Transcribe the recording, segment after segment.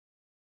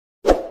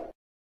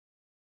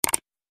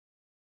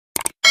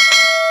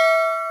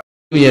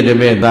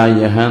Yedebeta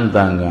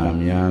Yahantanga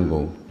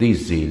Miago,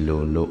 Tisi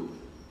Lulu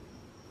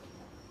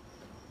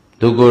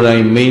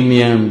Tukurai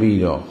Mimian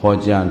Bido,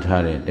 Hojan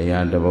Tare,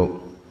 Dayadabo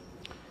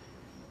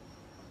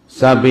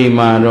Sabi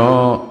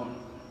Maro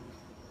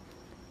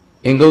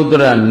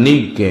Ingodra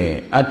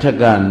Nike,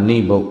 Ataka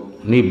Nibo,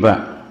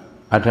 Niba,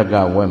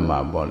 Ataka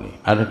Wema Boli,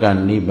 Ataka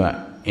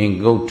Niba,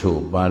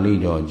 Ingoto,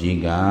 Balido,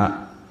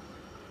 Jiga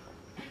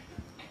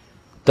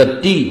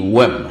Tati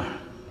Wema.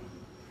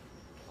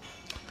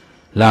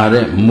 La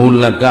re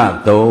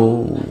mulaka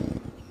to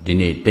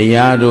dini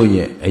tayaro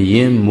ye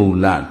ayin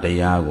mula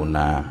tayago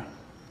na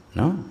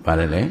no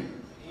parale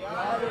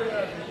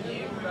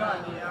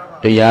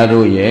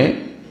tayaro ye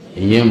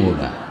ayin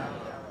mula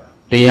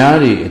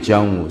tayari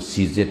achang ko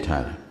sisit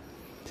thara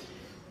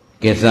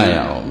kesa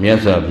ya o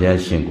myatsa bhya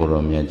shin ko ro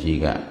myat ji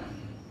ka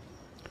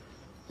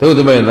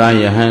thuth bai tha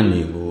yahan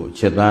ni ko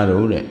chet tha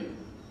ro de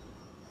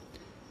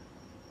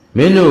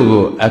min do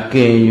ko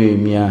aken ywe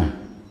mya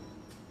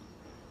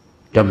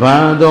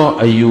Tabado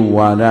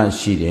ayuwara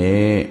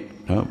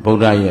shide, no,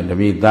 Buddha ye to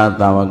be that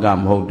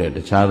Tawagam holded,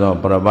 the child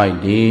of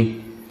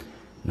Parabaiti,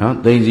 no,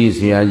 Daisy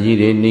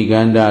Siajide,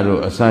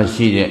 Nigandaro,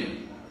 Asashide,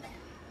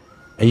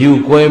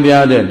 Ayu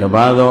Quebia, the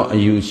Tabado,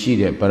 Ayu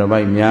Shide,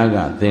 Parabai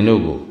Miaga,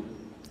 Tenugu.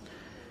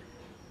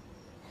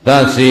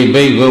 That's a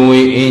big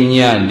way in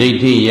ya,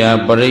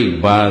 Ditia, Parik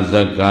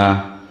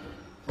Bazaka,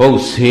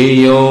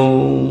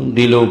 Boxeyo,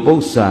 Dilo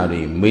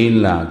Boxari,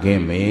 Mila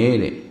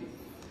Gemere.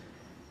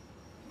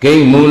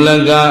 Kei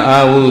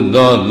mulaga awu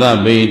do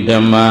tabi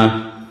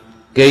dhamma,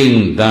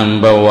 kei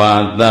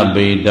tambawa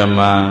tabi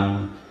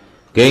dhamma,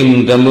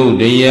 kei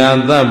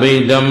tamudaya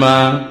tabi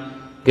dhamma,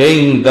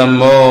 kei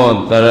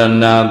tamo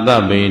tarana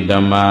tabi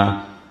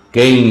dhamma,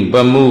 kei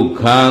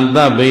pamukha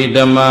tabi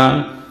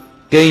dhamma,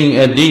 kei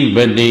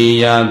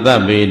adipadiya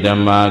tabi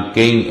dhamma,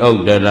 kei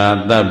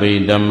uddara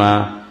tabi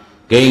dhamma,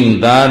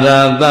 kei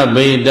tara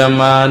tabi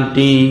dhamma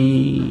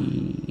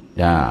ti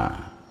da.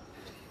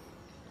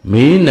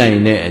 Me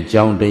nine a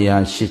John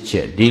Daya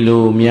Shitchet,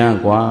 Dilo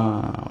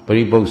Miagua,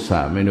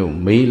 Peribosa, Menu,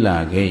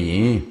 Mila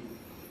Gay,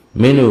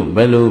 Menu,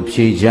 Bello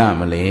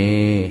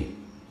Pijamale,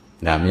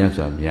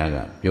 Namiasa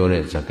Miaga,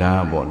 Pure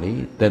Zaka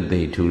Boli, that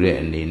they to re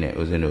and in it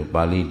was in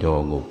Bali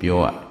dog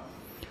pure.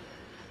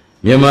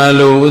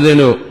 Yamalo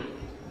Uzeno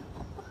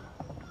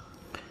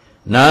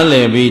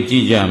Nale be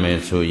Jijame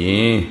so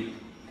ye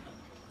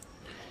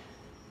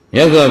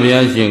Yaga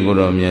Biashin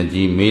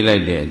Guromyaji, me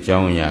like the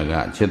John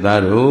Yaga,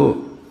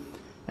 Chetaru.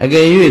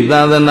 Again, you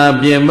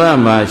Tadana Biamba,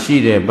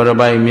 Mashide,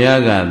 Parabai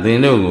Miaga,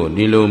 Dinogo,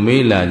 Dilo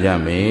Mila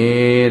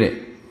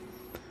Jamere.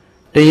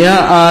 Tia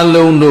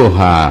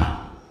Alundoha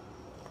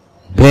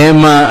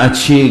Bema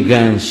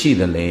Achigan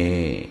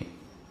Shidale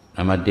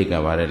Amatika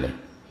Varele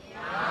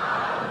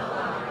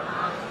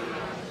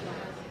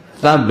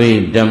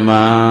Sabi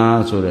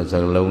Dama, so that's a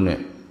lone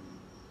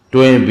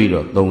 20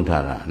 biro, don't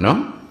tara,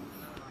 no?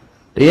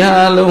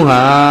 Tia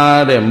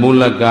Alunha, the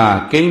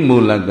Mulaga, King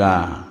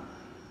Mulaga.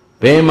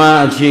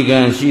 Bema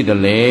chigan she the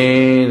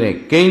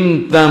lay,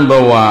 King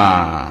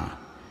Tambawa,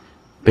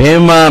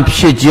 Bema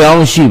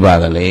Pshijong Shiba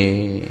the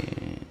lay,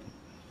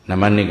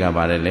 Namanika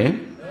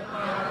Barele,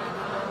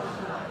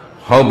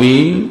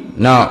 Hobby,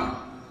 now,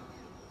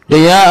 the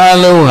Ya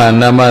Aloha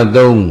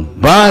Namadong,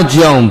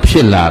 Bajong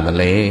Pshila the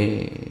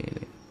lay,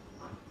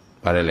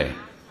 Barele.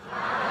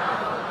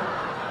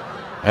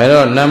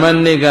 Hello,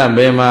 Namanika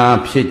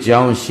Bema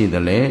Pshijong she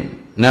the lay,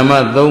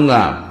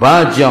 Namadonga,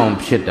 Bajong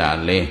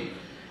Pshita lay.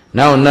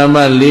 Now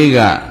number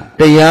liga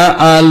Taya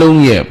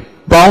alung ye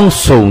Bong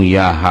song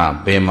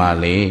yaha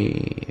Bemale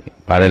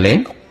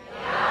Parale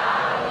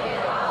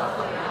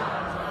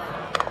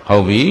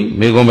Hobby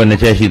Megomba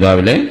Nachashi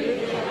Davile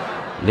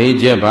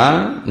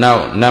Lejeba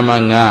now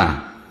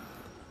Namanga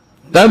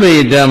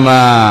Tabi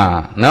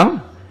Dama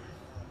no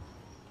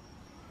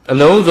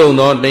Alonso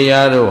no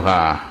Tayaro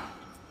ha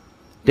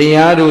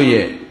Tayaro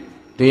ye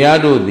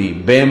Tayaro di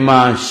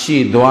Bema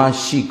Shi Dwa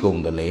Shi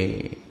Kong the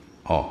lay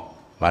Oh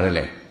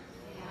Parale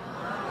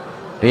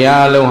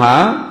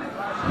Tialoha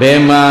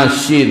Bema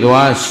Shi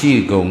Dwa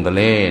Shi Gong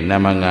Gale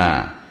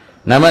Namanga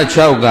Nama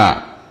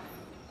Chauga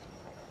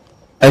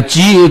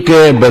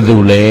Achike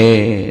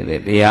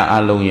Badule Tia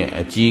Along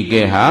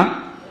Achike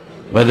ha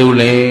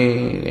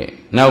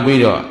Badule Now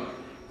Bido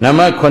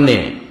Nama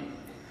Kone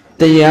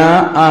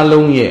Tia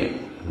Along ye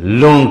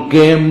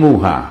Lonke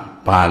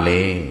Muha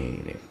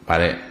Pale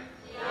Pare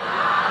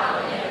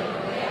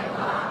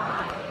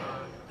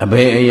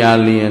Abe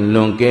Ayalian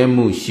Lonke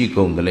Mu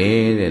Shikong the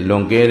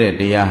Longere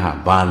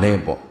Diaha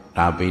Balebo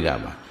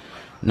Tabidaba.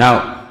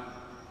 Now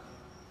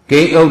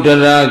King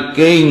Odara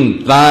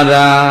King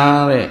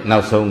Tara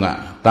now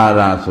Songa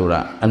Tara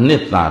Sura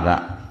Anit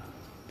Tara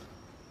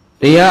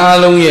Dia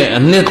Alonye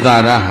Anit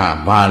Tara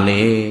ha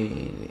Bale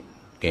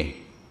Okay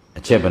a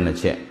chep and a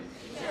chep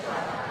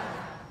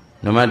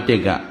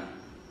Nomatica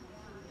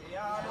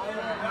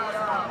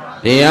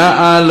Dia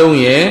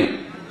Alonye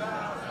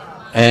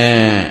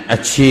a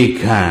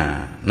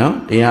chica,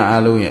 no? They are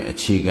aloe a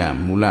chica,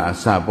 mula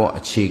sabo a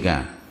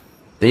chica.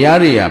 The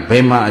area,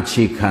 Bema a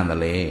chica, the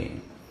lay.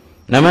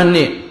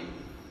 Namani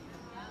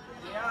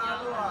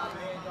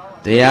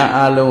တရား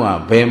အလုံးဟာ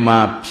ဘယ်မှာ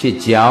ဖြစ်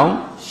ကြောင်း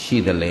ရှိ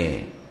သလဲ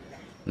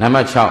နံ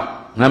ပါတ်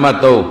6နံပါတ်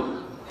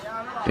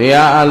3တ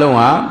ရားအလုံး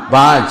ဟာ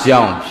ဘာ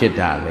ကြောင့်ဖြစ်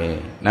တာလဲ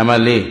နံပါ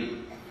တ်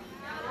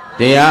4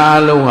တရားအ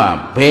လုံးဟာ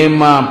ဘယ်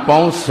မှာပေါ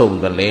င်းစုံ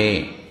သလဲ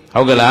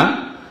ဟုတ်ကလား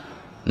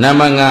နံ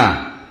ပါတ်5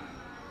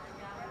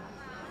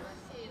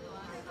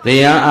တ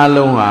ရားအ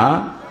လုံးဟာ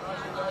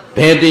ဘ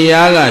ယ်တ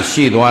ရားက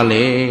ရှိသွား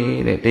လဲ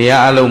တဲ့တ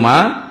ရားအလုံးမှာ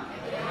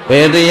ဘ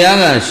ယ်တရား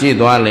ကရှိ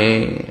သွားလဲ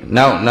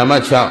နောက်နံပါ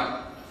တ်6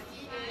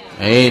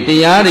တ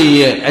ရားတွေ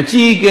ရဲ့အ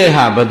ကြီးအကဲ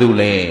ဟာဘာတူ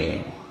လဲ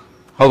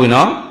ဟုတ်ပြီ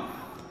နော်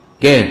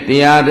ကဲတ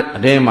ရား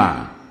ထဲမှာ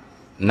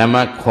နံ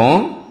ပါတ်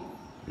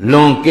9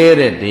လွန်ကဲ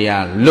တဲ့တ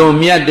ရားလွန်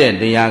မြတ်တဲ့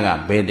တရားက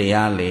ဘယ်တ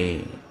ရားလဲ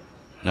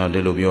နော်ဒီ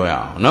လိုပြောရ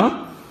အောင်နော်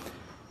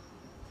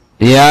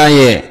တရား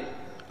ရဲ့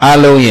အ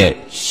လုံးရဲ့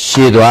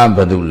ရှေ့သွား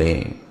ဘာတူလဲ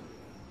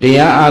တ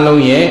ရားအ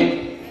လုံးရဲ့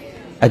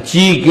အ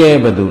ကြီးအကဲ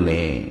ဘာတူ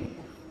လဲ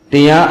တ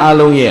ရားအ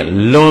လုံးရဲ့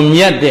လွန်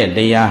မြတ်တဲ့တ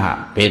ရားဟာ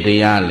ဘယ်တ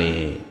ရားလဲ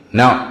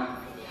နောက်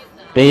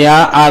တ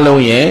ရားအ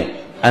လုံးရဲ့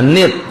အနှ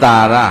စ်သာ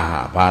ရ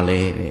ဟာဘာလဲ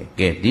တဲ့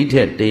ကဲဒီထ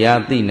က်တရား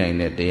သိနိုင်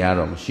တဲ့တရား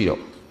တော့မရှိ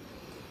တော့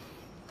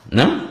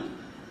နော်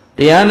တ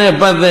ရားနဲ့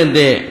ပတ်သက်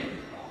တဲ့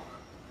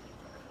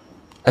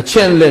အချ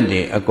က်လက်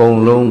တွေအကုန်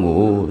လုံး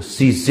ကို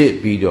စီစစ်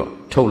ပြီးတော့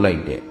ထုတ်လို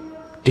က်တဲ့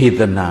ဒေသ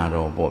နာ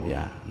တော်ပေါ့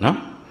ဗျာနော်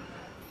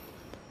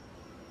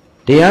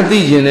တရားသိ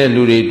ခြင်းတဲ့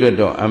လူတွေအတွက်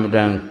တော့အမတ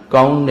န်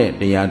ကောင်းတဲ့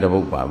တရားတစ်ပု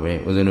ဒ်ပါပဲ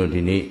ဦးဇင်းတို့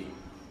ဒီနေ့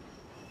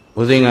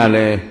ဦးဇင်းကလ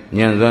ည်း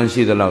ဉာဏ်စွမ်း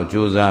ရှိသလောက်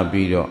ကြိုးစား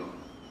ပြီးတော့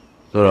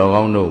သူတော်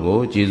ကောင်းတို့ကို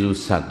ကျေးဇူး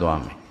ဆက်သွား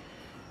မယ်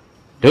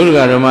ဒုက္ခ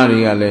ဓမ္မတွေ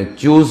ကလည်း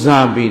ကြိုး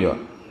စားပြီးတော့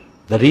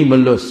သတိမ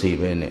လွတ်စေ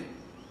ပဲနဲ့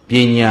ပ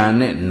ညာ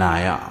နဲ့နာ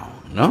ရအောင်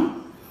နော်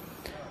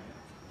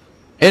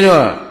အဲ့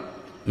တော့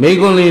မိ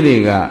ဂုံးလေးတွေ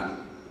က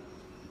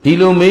ဒီ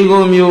လိုမိ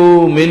ဂုံး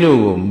မျိုးမင်းတို့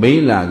ကို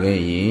မေးလာခဲ့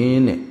ရင်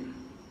တဲ့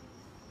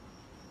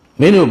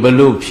မင်းတို့ဘယ်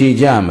လိုဖြေ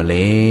ကြမ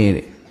လဲ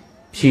တဲ့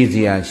ဖြေစ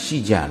ရာရှိ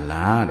ကြ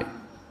လားတဲ့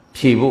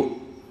ဖြေဖို့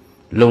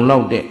လုံလော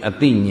က်တဲ့အ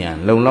သိဉာဏ်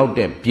လုံလောက်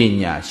တဲ့ပ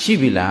ညာရှိ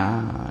ပြီ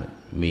လား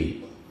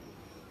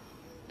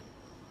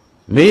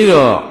မေး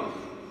တော့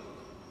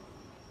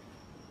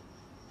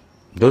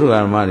ဒုက္ခဓ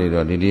မ္မတွေ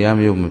တော့ဒီတရား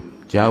မျိုး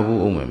ကြားဘူး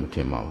အောင်မယ်မထ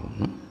င်ပါဘူး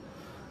နော်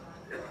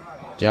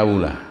ကြား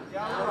ဘူးလား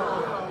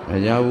မ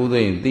ကြားဘူးသိ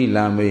ရင်သိ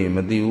လားမေးမ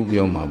သိဘူး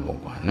ပြောမှာပေါ့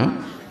ကွာနော်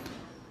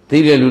သိ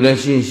တဲ့လူလည်း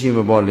ရှိမ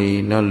ပေါ့လေ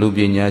နော်လူပ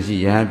ညာရှိ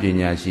ယဟန်ပ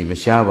ညာရှိမ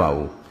ရှားပါ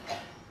ဘူး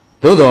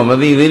သို့တော်မ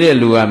သိသေးတဲ့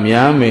လူက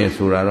များမယ်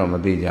ဆိုတာတော့မ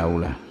သိကြ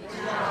ဘူးလား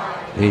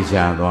သိချ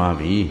သွား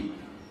ပြီ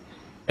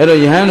အဲ့တော့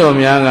ယဟန်တော်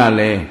များက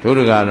လည်းဒုက္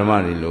ခဓမ္မ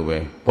တွေလိုပဲ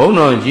ဘုန်း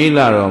တော်ကြီး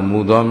လာတော်မူ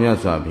သောမြတ်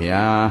စွာဘု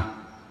ရား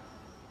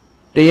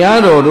တရား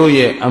တော်တို့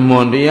ရဲ့အမွ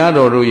န်တရား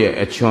တော်တို့ရဲ့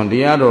အချွန်တ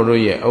ရားတော်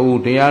တို့ရဲ့အဟု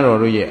တရားတော်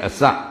တို့ရဲ့အ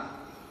စ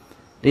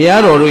တ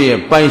ရားတော်တို့ရဲ့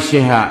ပိုင်ရှ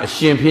င်ဟာအ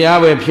ရှင်ဘုရား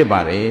ပဲဖြစ်ပါ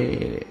တယ်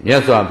တဲ့မြ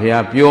တ်စွာဘု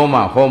ရားပြောမှ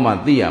ဟောမှ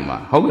သိရမှာ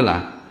ဟုတ်က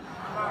လား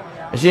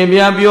အရှင်ဘု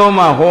ရားပြော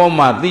မှဟော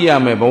မှသိရ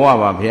မယ်ဘဝ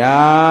ပါဗျာ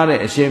တဲ့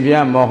အရှင်ဘု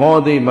ရားမဟော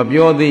သေးမ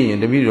ပြောသေးရင်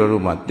တပည့်တော်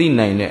တို့မှသိ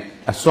နိုင်တဲ့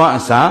အစွမ်း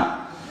အစ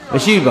မ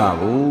ရှိပါ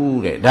ဘူး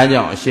တဲ့ဒါ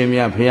ကြောင့်အရှင်မြ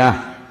တ်ဘုရား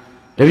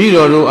တပည့်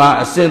တော်တို့အား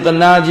အစဉ်သ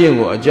နာခြင်း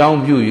ကိုအကြောင်း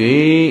ပြု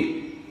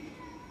၍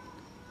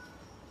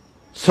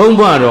ဆုံး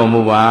မတော်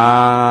မူပါ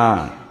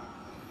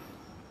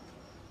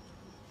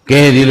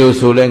ကဲဒီလို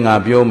ဆိုလဲငါ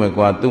ပြောမယ်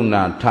ကွာသု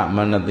နာထမ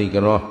နတိက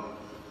ရော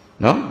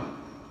နော်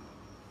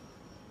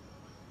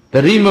တ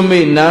တိမမိ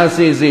တ်နာ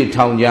စိစိ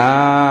ထောင်ကြ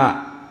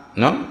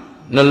နော်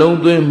နှလုံး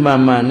သွင်းမှ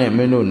န်မှန်နဲ့မ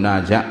င်းတို့နာ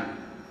ကြ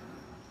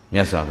မြ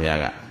တ်စွာဘုရား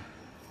က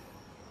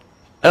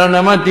အဲ့တော့နံ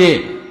ပါတ်1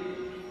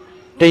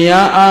တ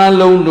ရားအား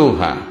လုံးတို့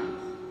ဟာ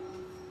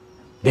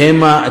ဘယ်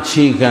မှာအ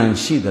ခြေခံ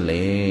ရှိသ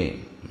လဲ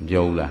မ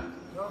ပြောဘူးလား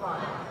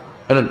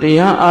အဲ့တော့တ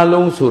ရားအား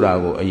လုံးဆိုတာ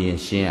ကိုအရင်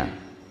ရှင်းရ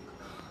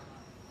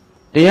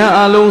တရား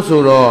အားလုံး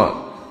ဆိုတော့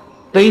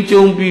တိမ့်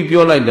ကြုံပြီး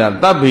ပြောလိုက်တာ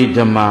သဗ္ဗေဓ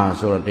မ္မာ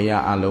ဆိုတော့တ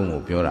ရားအားလုံး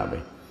ကိုပြောတာပဲ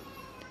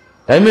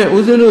ဒါပေမဲ့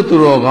ဦးဇင်းတို့သူ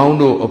တော်ကောင်း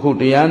တို့အခု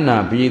တရားနာ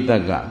ပိဋက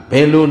တ်ကဘ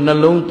ယ်လိုနှ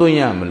လုံးသွင်း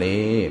ရမလဲ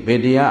ဘယ်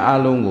တရား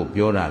အားလုံးကို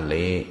ပြောတာ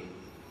လဲ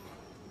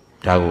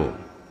ဒါကို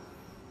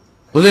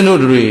ဦးဇင်း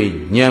တို့တွေ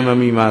ဉာဏ်မ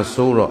မီမှာ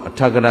စိုးတော့အထ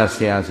က်ကရဆ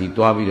ရာစီ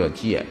တွားပြီးတော့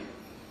ကြည့်ရ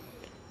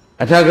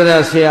အထက်ကရ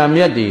ဆရာ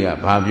မြတ်တွေက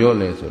ဘာပြော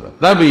လဲဆိုတော့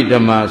သဗ္ဗေဓ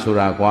မ္မာဆို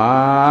တာကွာ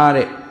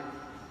တဲ့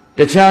တ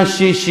ခြား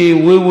ရှည်ရှည်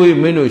ဝေးဝေး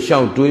မင်းတို့ရှော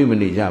က်တွေးမ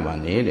နေကြပါ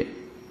နဲ့တဲ့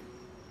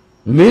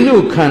မင်း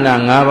တို့ခန္ဓာ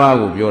၅ပါး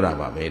ကိုပြောတာ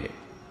ပါပဲတဲ့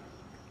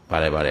ဗါ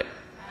လဲ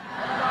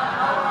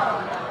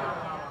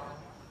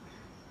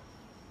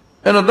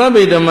အဲ့တော့သဗ္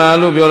ဗေဓမ္မာ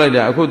လို့ပြောလိုက်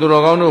တာအခုသူ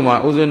တော်ကောင်းတို့မှာ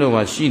ဥစဉ်တို့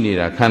မှာရှိနေ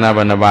တာခန္ဓာဘ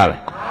ယ်နှပါးလဲ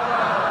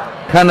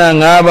ခန္ဓာ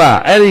၅ပါး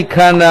အဲ့ဒီခ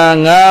န္ဓာ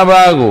၅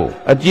ပါးကို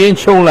အကျဉ်း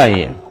ချုပ်လိုက်ရ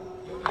င်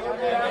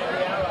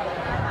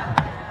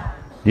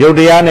ယုတ်တ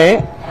ရားနဲ့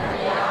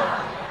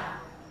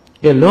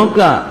ကဲလောက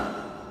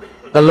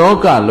တလော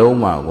ကလုံး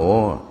မှာကို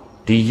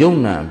ဒီယုံ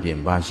နာအပြင်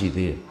ဘာရှိ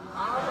သေးလဲ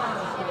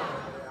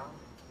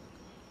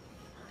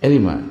အဲ့ဒီ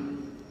မှာ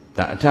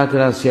ဒါအထာက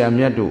ရဆရာ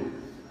မြတ်တို့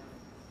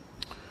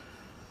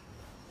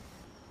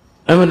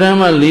အမှန်တမ်း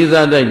မှလေး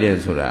စားတတ်တယ်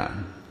ဆိုတာ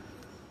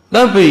သ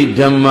ဗ္ဗေ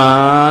ဓမ္မာ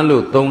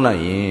လို့သုံးလို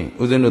က်ရင်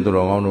ဦးဇင်းတို့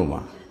တော်ကောင်းတို့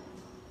မှာ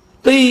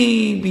သိ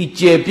ပြီး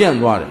ကျေပြန့်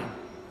သွားတယ်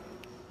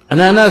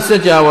Anana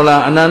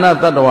Sajawala, Anana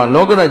Tatawa,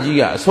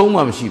 Logarajiga, so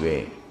much she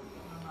be.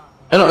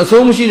 And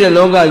so much the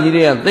Loga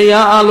Yiria, they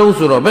are alone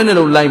sort of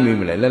Benelo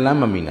Lime,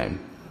 Lama Minam.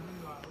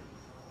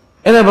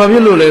 And a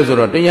Babilu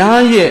Lesor, they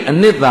are ye and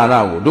knit that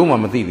out, do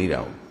Mamati.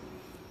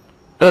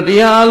 The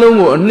alone,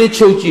 a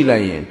nicho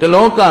chile, the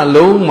Loka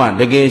Loma,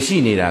 the gay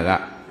she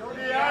niraga.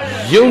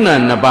 Yuna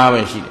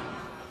Nababa she.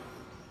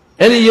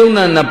 Any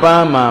Yuna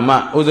Nabama,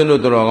 Ma, Uzano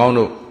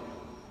Drogono.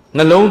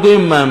 Nalong to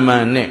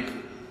my neck.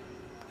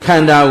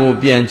 Kanda will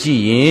be an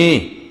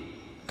G.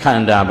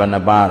 Kanda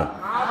Banabar.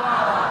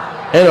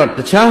 Erot,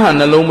 the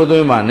Chahan alone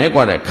to my neck,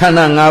 what a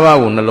Kanda Nava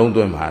won't alone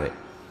to him. Harry.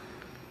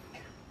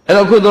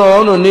 Erot could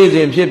all needs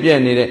him ship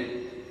needed.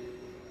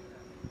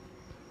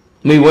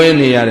 Me when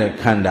he had a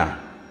Kanda.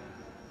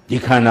 The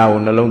Kanda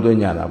won't alone to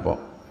Yarabo.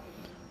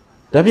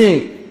 The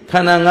being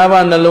Kanda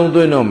Nava alone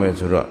to no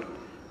measure.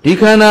 The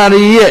Kanda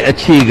a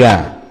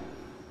chiga.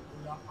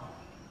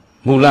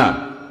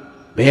 Mula.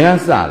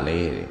 Beasa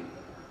lady.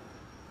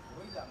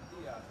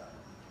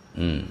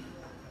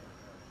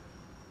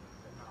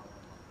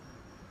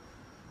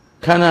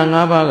 Kana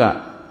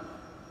Nabaga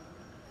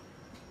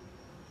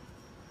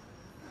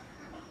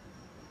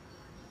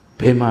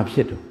Pema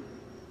Pieto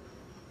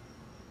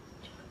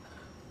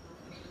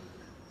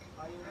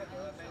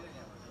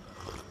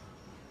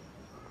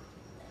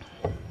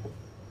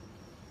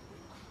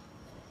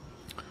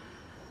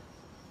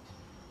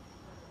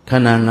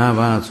Kana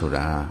Nava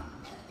Sura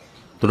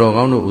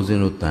Drogano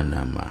Uzinu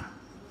Dhamma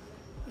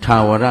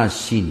Tawara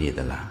Shini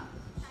the La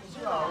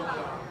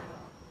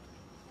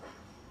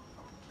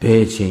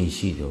Beijing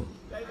Shido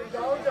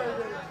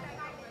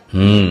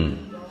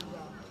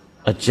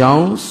A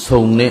John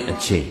so ne a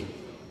che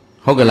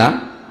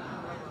Hogala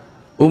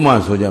Uma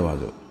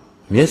Sojabazo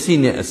Messi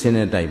ne a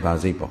senator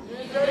Bazipo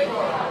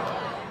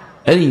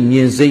Any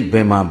music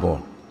Bema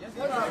Bo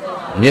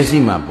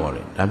Messi ma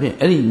bore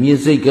Any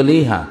music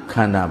Galiha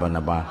Kana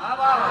Banaba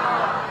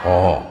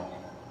Oh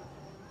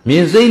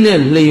Mizine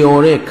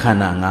Leore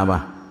Kana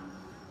Ngaba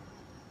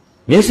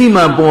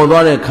Mesima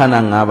Bodore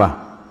Kana Ngaba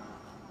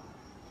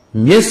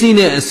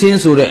Mesine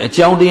Sinsure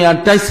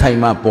Chaudia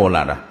Taishaima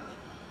Polara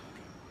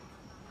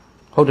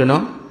How to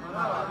know?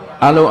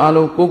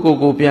 Alo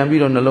Coco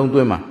Piambi on the long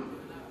dwema.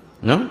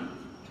 No?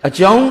 A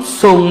John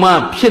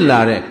Soma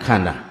Pilare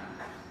Kana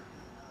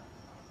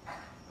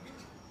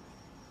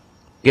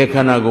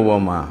Gekana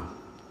Goma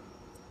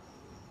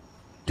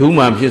Two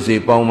Mapsi,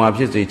 Pauma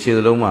Pisi,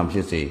 Chiloma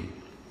Pisi.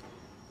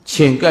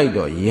 Chengai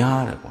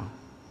Yara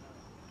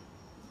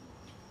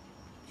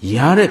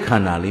Yare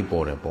Kanali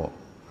Borebo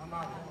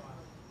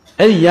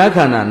El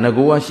Yakana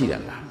Nagua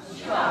Shidala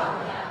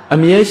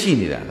Amia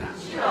Shidala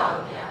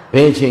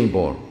Beijing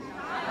Bor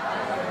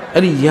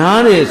El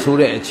Yare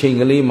Sure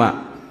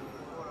Chingalima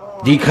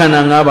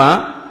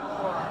Dikanangaba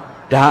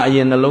Da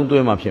Yen alone to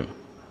him of him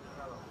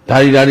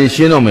Dari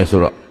Shino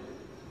Mesura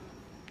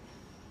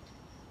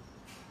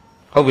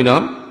How we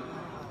know?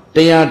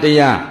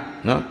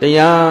 Teya, no?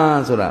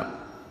 Teya Sura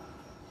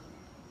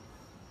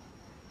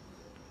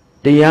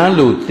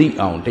Dialu thick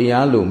on,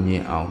 Dialu me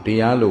on,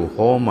 Dialu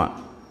homa,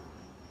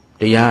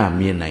 Dia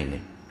me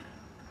nine.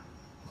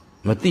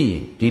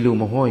 Mati, Dilu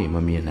Mahoi,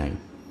 Mamia nine.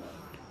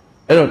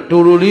 Ero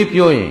to leave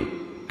your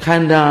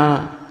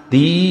Kanda,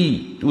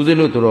 di,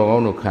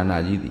 Uzeno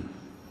Kana Jidi.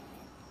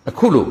 A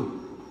Kulu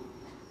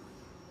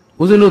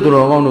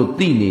Uzeno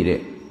Ti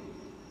needed.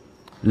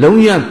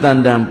 Lonya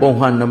Tandan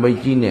Bohan number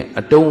Gine,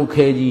 a don't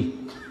keji.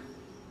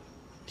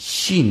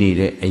 She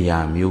needed a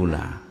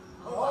yamula.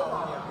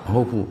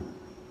 Oh.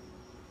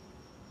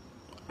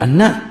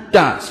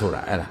 Anatta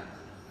Sura era.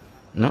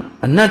 No?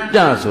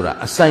 Anatta Sura,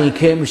 a sign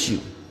came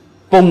she.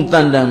 Pong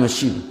Tanda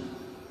machine.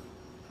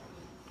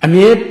 A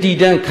mere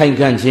Tidan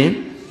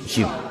Kankanchin,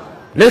 she.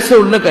 Let's so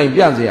look at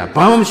Yazia,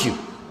 Palm shoe.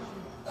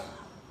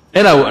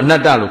 Era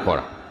Anatta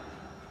Lucora.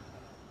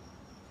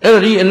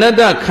 Eri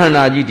another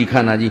Kanaji di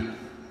Kanaji.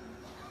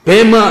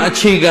 Pema a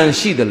chigan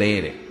she the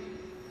lady.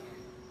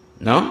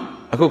 No?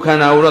 A cook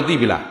Kana Ura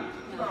Dibila.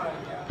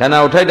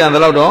 Kana take down the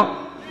loud door?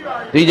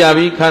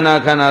 Dijabi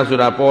Kana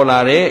Sura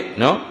Pola re,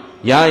 no?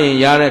 Yain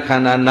Yare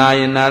Kana,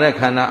 Nayan Nare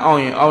Kana,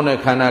 Own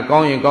Kana,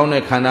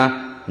 Gone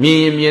Kana,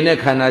 Mine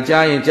Kana,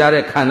 Giant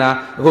Jare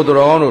Kana,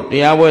 Gudrono,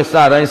 Diabo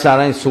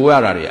Saran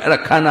Suarari, a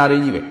Kana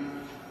rive.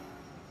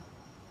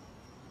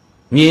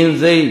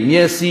 Mienze,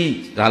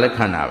 Miesi, Dale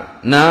Kana,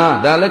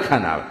 Na, Dale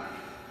Kana.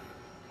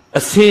 A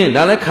sin,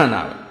 Dale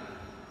Kana.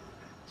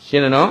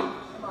 Shinano?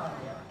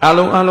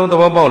 Alo the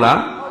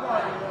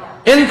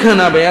Bobola? Any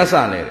Kana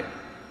Beasa lady.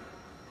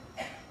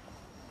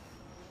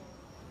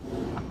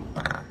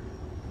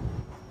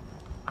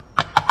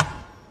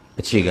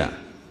 Chiga.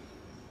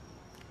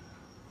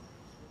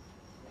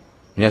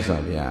 Yes,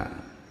 yeah.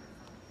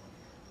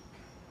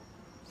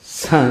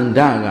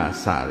 Sandaga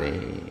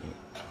Sari.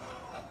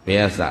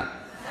 Beasa.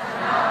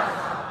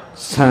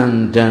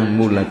 Sandan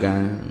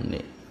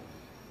Mulagan.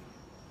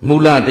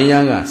 Mula de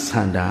Yaga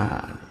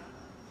Sanda.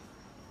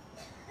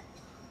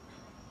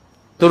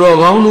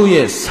 Turogonu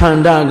ye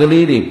Sanda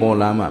Galiri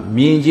Polama.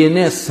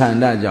 Minjine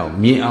Sanda Jau.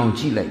 Mi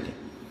Anchi like.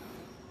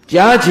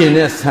 ကြားခြင်း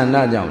နဲ့ဆန္ဒ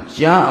ကြောင့်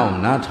ကြားအောင်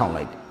နားထောင်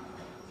လိုက်တယ်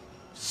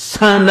ဆ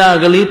န္ဒ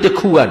ကလေးတစ်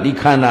ခုကဒီ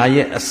ခန္ဓာ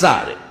ရဲ့အစ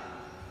တဲ့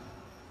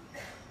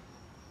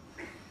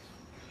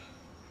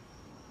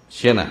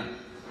ရှင်းလား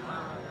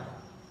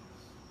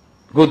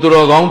ကိုသူ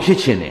တော်ကောင်းဖြစ်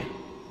ခြင်းနဲ့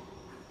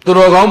သူ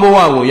တော်ကောင်းဘဝ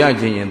ကိုရ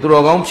ခြင်းရင်သူ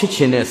တော်ကောင်းဖြစ်ခြ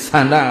င်းနဲ့ဆ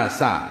န္ဒအ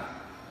စ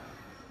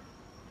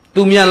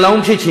သူမြတ်လော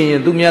င်းဖြစ်ခြင်းရ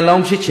င်သူမြတ်လော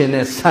င်းဖြစ်ခြင်း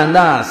နဲ့ဆန္ဒ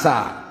အစ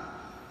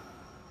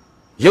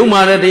ယုံ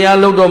မာတဲ့တရား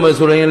လုပ်တော့မယ်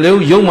ဆိုရင်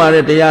ယုံမာ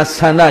တဲ့တရားဆ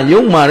န္ဒ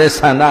ယုံမာတဲ့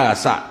ဆန္ဒက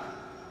စဒါ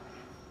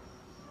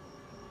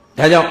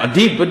ကြောင့်အ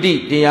ဓိပတိ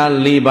တရား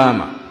၄ပါး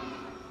မှာ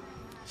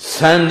သ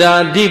န္တာ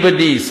အဓိပ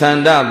တိသန္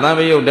တာသံ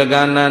ယုတ်တက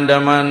နံဓ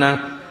မ္မနံ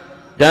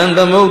တံသ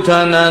မုဋ္ဌာ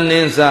နာနိ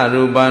စ္စ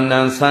ရူပနံ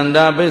သန္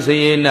တာပစ္စ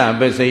ယေန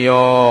ပစ္စ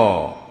ယော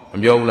မ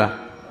ပြောဘူးလား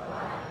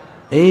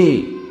အေး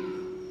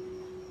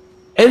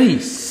အဲ့ဒီ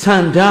သ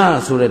န္တာ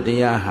ဆိုတဲ့တ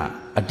ရားဟာ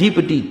အဓိပ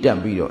တိတက်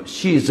ပြီးတော့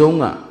ရှေ့ဆုံး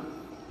က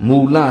မူ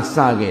လစ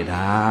ခဲ့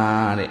တာ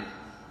တဲ့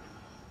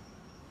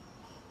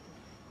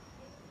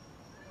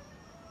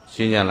ရှ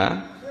င်းကြလား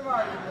ရှင်းပါ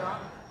ပြီဗျာ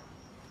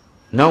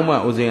နောက်မှ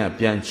ဦးဇင်းက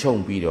ပြန်ချုံ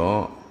ပြီး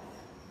တော့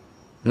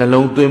နှ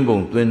လုံးသွင်းပုံ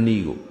သွင်းန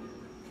ည်းကို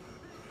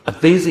အ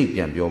သေးစိတ်ပြ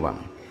န်ပြောပါမ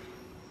ယ်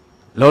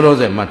လောလော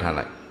ဆယ်မှတ်ထား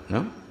လိုက်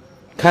နော်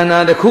ခန္ဓာ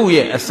တစ်ခု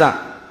ရဲ့အစ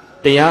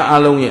တရားအ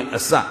လုံးရဲ့အ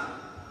စ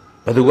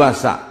ဘယ်သူက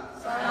စ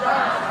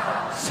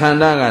သန္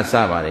တာကစ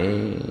ပါတယ်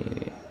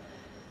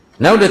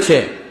နောက်တစ်ချ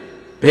က်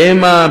ဘယ်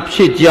မှာဖြ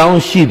စ်ကြောင်း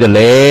ရှိသ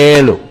လဲ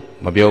လို့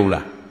မပြောဘူး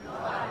လား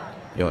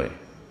ပြောတယ်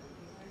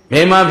ဘ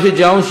ယ်မှာဖြစ်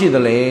ကြောင်းရှိသ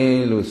လဲ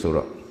လို့ဆို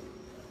တော့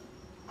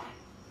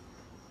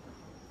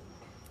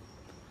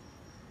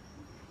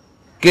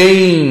ကိ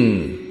န်း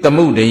တ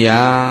မှုတ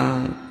ရား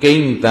ကိ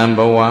န်းတံဘ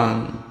ဝ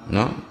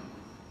နော်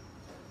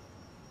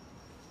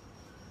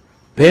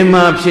ဘယ်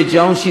မှာဖြစ်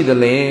ကြောင်းရှိသ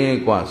လဲ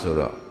กว่าဆို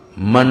တော့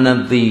မန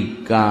တိ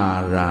ကာ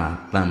ရ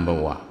တံဘ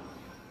ဝ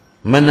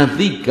မန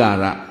တိကာ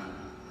ရ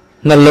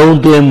နှလုံး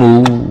သွင်းမှု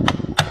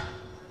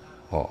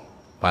ဟော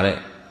ဗါတဲ့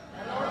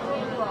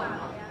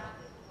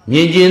မြ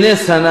င်ကျင်တဲ့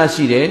ဆန္ဒ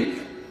ရှိတယ်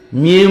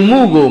မြင်မှု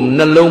ကို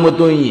နှလုံးမ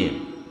သွင်းရင်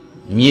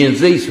မြင်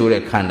စိတ်ဆို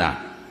တဲ့ခန္ဓာ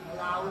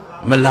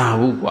မလာ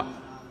ဘူးကွာ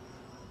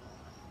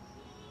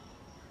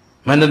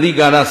မနတိ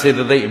ကာရစေတ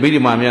သိက်အဘိဓ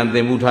မ္မာများသ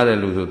င်မှုထားတဲ့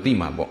လူဆိုသိ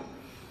မှာပေါ့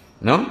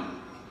နော်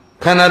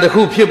ခန္ဓာတစ်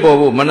ခုဖြစ်ပေါ်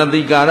ဖို့မန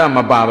တိကာရမ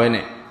ပါဘဲ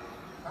နဲ့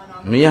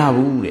မရ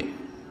ဘူးတဲ့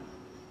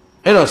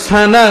အဲ့တော့ဆ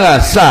န္ဒက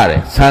စတ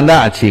ယ်ဆန္ဒ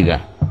အခြေခံ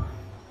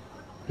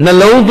နှ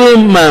လုံးသွင်း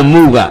မှန်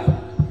မှုက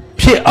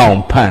ဖြစ်အောင်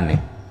ဖန်တ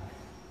ယ်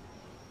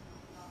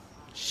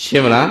ရှ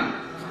င်းမလား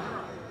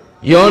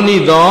ယောနိ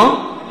သော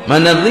မ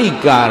နတိ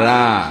ကာရ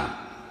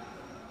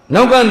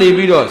နောက်ကနေ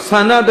ပြီးတော့ဆ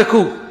န္ဒတစ်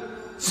ခု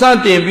စ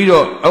တင်ပြီး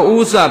တော့အ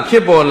ဥ္စဖြ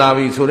စ်ပေါ်လာ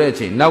ပြီဆိုတဲ့အ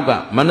ချိန်နောက်က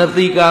မန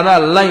တိကာရ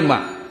လိုက်မှ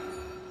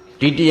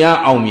ဒီတရား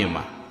အောင်မြင်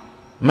မှာ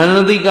မန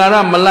တိကာရ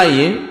မလိုက်ရ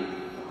င်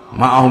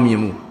မအောင်မြင်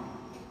ဘူး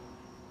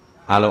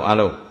အား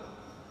လုံး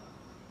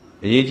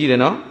အရေးကြီးတယ်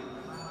နော်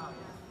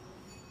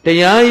တ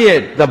ရားရဲ့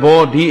သ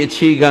ဘောဒီအ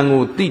ခြေခံ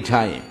ကိုသိ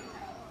ထားရင်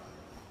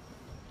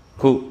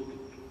ခု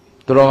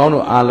တော်ကောင်း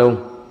တို့အားလုံး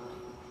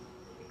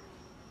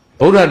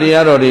ဗုဒ္ဓတ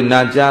ရားတော်တွေ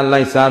နာကြား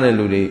လိုက်စားတဲ့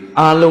လူတွေ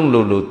အားလုံး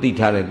လို့သိ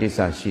ထားတဲ့ကိစ္စ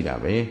ရှိတာ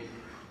ပဲ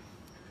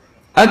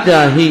အတ္တ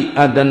ဟိ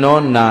အတ္တနော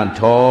နာ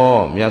ထော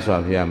မြတ်စွာ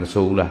ဘုရားမ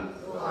ဆိုဘူးလား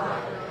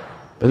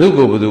ဘယ်သူ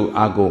ကိုဘယ်သူ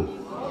အာကို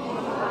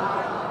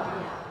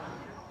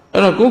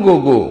အဲ့တော့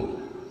ကို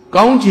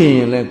ကောင်းချင်ရ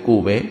င်လည်းကို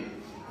ပဲ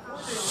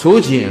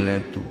ဆိုးချင်ရင်လ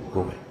ည်းသူ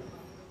ကိုပဲ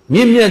မြ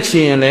င့်မြတ်ချ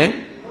င်ရင်လည်း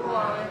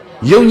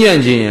ယုံညံ့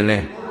ချင်ရင်လ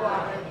ည်း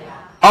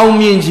အောင်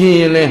မြင်ချင်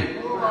ရင်လည်း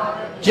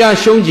ကြာ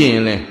ရှုံးချင်ရ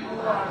င်လည်း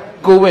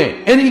ကိုပဲ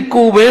အဲ့ဒီ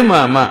ကိုပဲမှ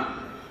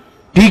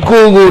ဒီ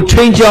ကို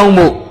ထိန်းချောင်း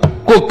ဖို့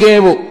ကိုကဲ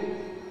ဖို့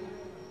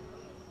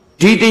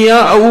ဒီတ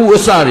ရားအဥအ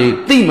စတွေ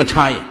သိမ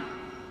ထားရင်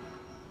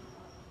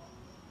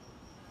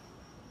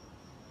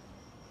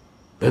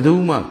ဘယ်သူ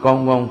မှကော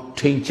င်းကောင်း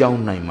ထိန်းချောင်း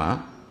နိုင်မှာ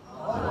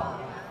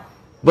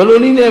ဘယ်လို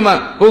နည်းနဲ့မှ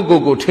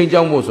ကိုထိန်း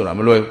ချောင်းဖို့ဆိုတာ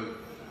မလွယ်ဘူး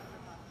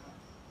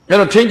အဲ့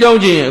တော့ထိန်းချောင်း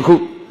ခြင်းအခု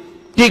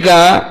တိက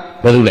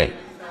ဘယ်လိုလဲ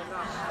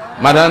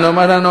မာရ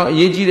ဏအ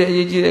ရေးကြီးတယ်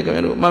ခင်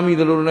ဗျားတို့မှတ်မိ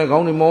သလိုနဲ့ခေါ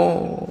င်းနေမော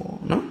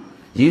နော်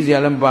ရေးစရာ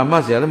လည်းမပါမှ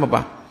တ်စရာလည်းမ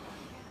ပါ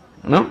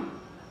နော်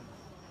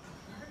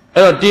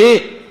အဲ့တော့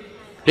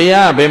တ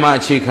ရားဘယ်မှာ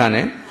အခြေခံ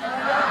လဲ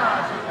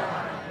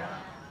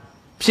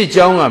ဖြစ်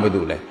ကြောင်းကဘယ်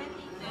သူလဲ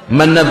မ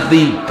န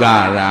တိကာ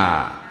ရ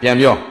ပြန်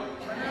ပြော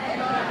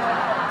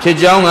ဖြစ်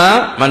ကြောင်းက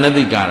မန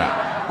တိကာရ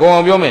ကိုအော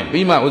င်ပြောမယ်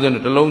ပြီးမှဥစဉ်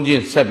တစ်လုံးချ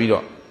င်းဆက်ပြီး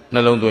တော့နှ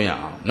လုံးသွင်းရ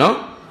အောင်နော်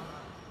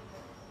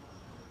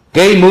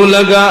ကိမူလ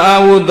ကအာ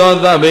ဟုသော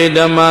သဗ္ဗေဓ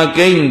မ္မာ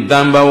ကိဉ္တံ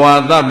ဘဝ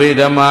သဗ္ဗေ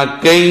ဓမ္မာ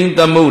ကိဉ္တ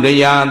မှုရိ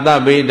ယသ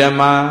ဗ္ဗေဓမ္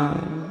မာ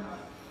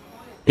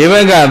ဒီဘ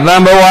က်ကသံ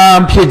ဘဝ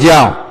ဖြစ်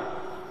ကြောင်း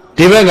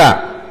ဒီဘက်က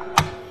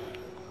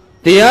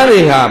တရားတွေ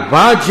ဟာ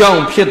ဘာကြော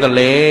င့်ဖြစ်တယ်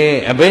လဲ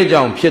အဘဲ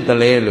ကြောင့်ဖြစ်တယ်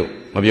လဲလို့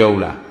မပြော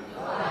ဘူးလား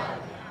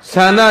ဆ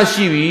န္ဒ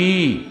ရှိပြီ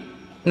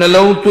နှ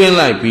လုံးသွင်း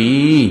လိုက်ပြီ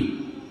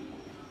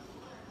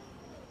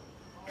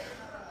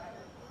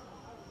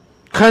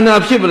ခန္ဓာ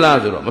ဖြစ်ပလား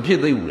ဆိုတော့မဖြစ်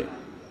သေးဘူးလေ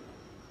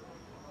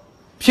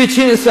ဖြစ်ချ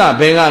င်းအစ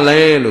ဘယ်ကလဲ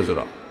လို့ဆို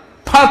တော့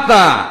ဖတ်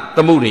တာသ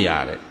မှုရိယာ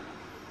တဲ့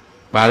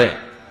ဗါတဲ့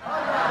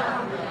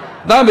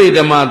Tabi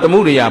Dhamma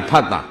Tamuria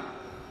Pata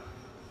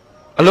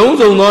Alone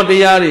so not the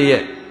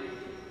yard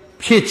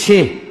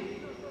Pitchy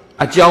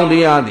a John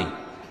the Yadi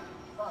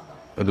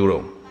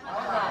Aduro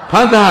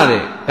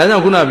Pata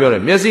Kana Kuna Bure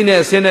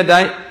Messina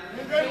Senadai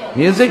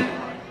Music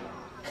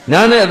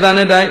Nana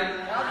Danadai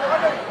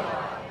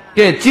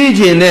Get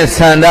Gigi ne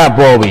Sanda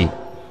Bobby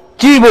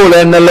Jibo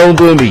and the Lone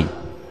Dumby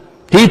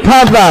He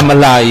Pata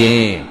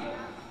Malay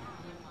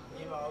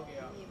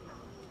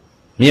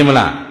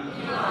Yimala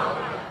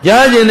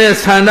Jajine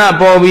Sanda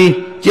Bobby,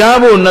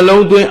 Jabo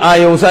Nalodwin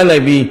Ayon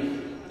Salabi,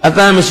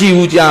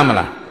 Atamshi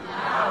Jamala.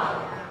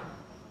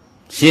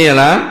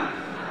 Sheila,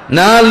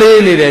 Na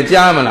Lily de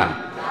Jamala.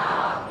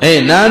 Eh,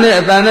 Nana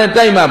Atana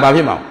Taima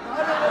Babima.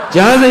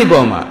 Jazi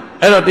Boma,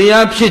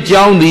 Elotia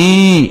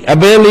Pshijaundi, a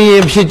belly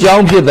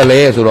Pshijaundi the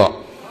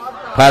Lesuro.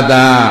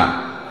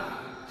 Pata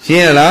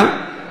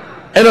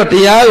Sheila,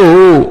 Elotia,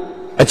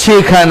 a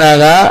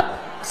Chikanaga,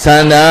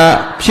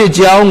 Sanda,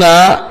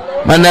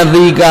 Pshijaunga,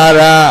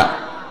 Manavigara.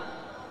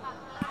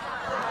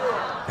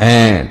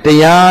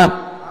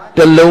 Tia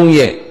the long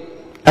ye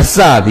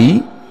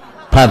Asadi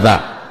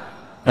Pada.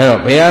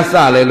 Bea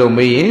Sale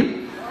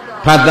Lumi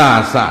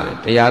Pada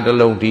Sale, Tia the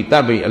long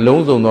Tabi,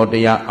 Alonso not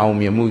Tia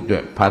Aumiamu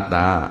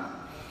Pada.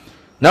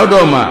 Now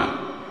Doma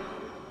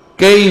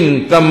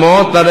Gain the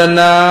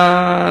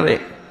Motarana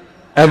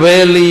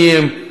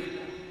Abelium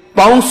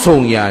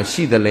Bouncing ya,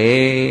 she the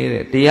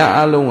lay, Tia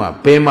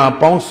Alunga, Bema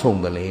Bouncing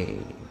the lay.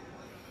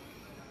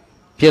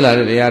 Killa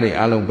the Yari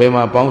Alum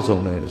Bema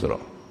Bouncing the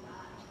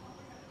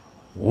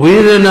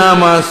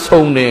Vedana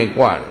Sone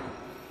Quad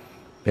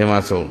Bema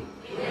Son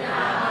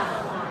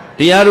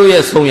Tiaru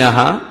yes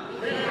Sonyaha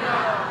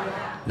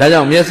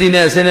Dajam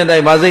Yasina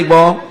Senate Bazik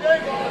Bo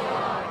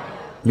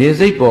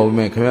Music Bo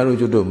me Kamaru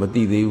Judo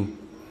Mati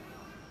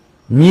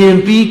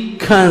Miempi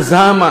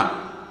Kanzama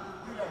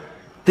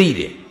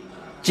Tide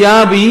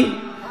Jabi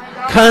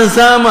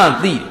Kanzama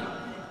Tide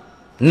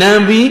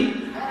Nambi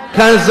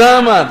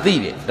Kanzama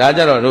Tide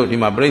Dajaro wrote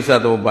him a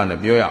bracelet of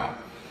Banabioya.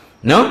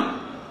 No?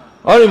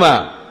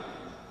 Orima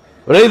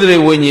Redre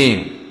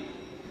Winning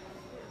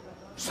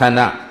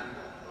Sana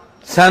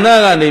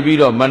Sana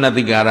Nebido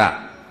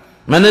Manadigara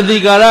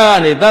Manadigara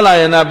and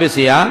Dalayana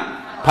Bisia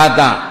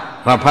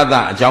Pada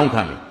Rapada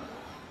Jonkami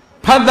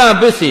Pada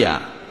Bisia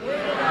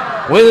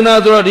with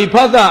another the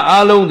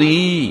Pada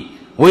Alodi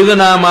with an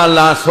Ama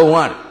La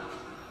Soan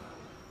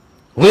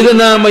with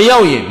an Ama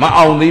Yawi,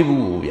 my only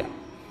Bubia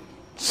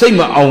Sing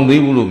my only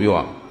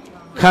Bulubia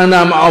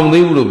Kanam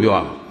only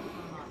Bulubia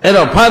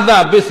Edo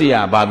Pada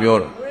Bisia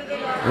Babior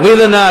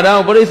Vedana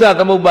down, but it's at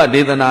the Muba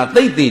Dedana,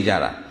 they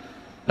Dijara.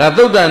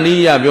 Ratuda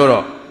Nia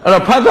Bureau, or a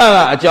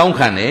Pata a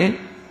Jonkane,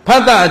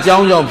 Pata a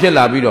Jon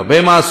Pilla Bido,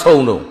 Bema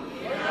Sono.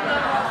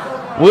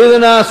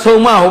 Vedana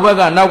Soma,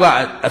 Hobaga,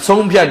 Naga, a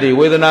Sompiadi,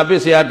 with an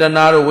Abisia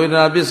Danaro, with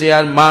an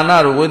Abisia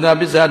Manaro, with an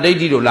Abisia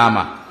Dedido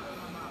Lama.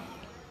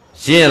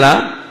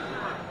 Sheila,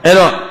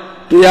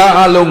 Edo,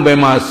 Tia Alum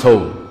Bema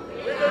So.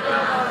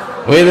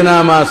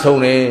 Vedana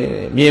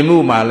Masone,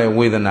 Miemu Male,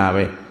 with an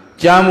Ave,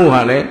 Jamu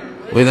Hale,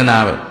 with an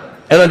Ave.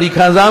 Ela di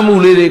Kanzamu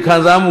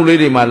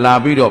lady, my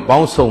labido,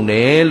 bounce on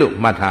the look,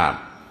 Mata.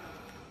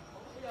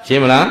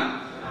 Shimla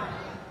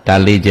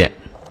Dalije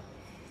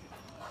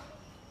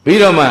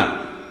Bidoma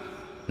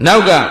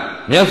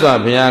Nauga, Miasa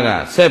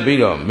Piaga, said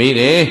Bido,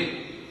 Mide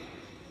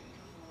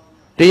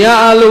Tia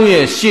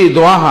Aluye, she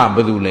Dwaha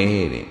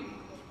Badule.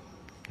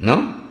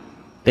 No?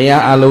 Tia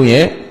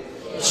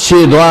Aluye,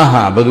 she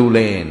Dwaha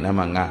Badule,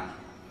 Namanga.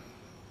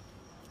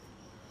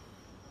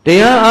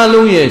 Tia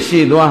Aluye,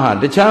 she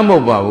Dwaha, the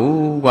Chamo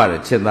Babu, what a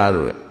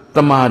Chedaru,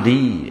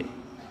 Tamadi.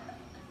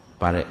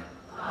 Pare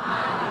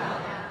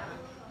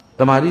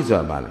Tamadi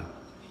Zabala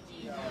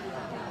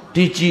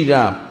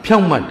Tichida,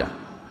 Pyamada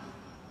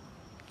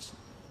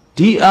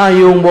Dia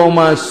Yung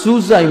Boma,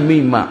 Susai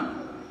Mima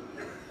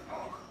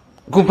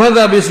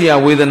Kupada Bisia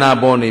with an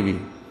abonibi.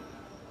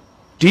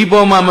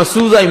 Tiboma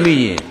Masuzai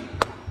Mi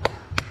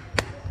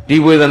Di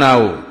with an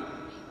owl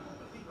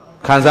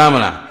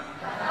Kanzamana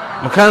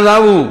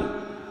Makanzawu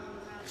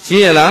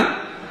Siela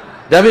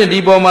David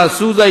Diboma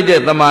Suzai de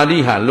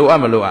Tamadiha, Loa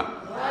Maloa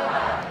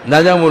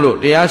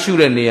Najamulo, they are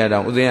shooting near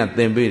down, Uzayan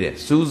Tembede,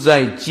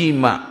 Suzai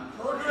Jima,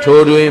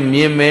 Toduim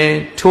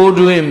Mime,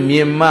 Toduim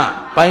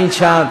Mima,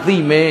 Paincha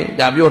Thime,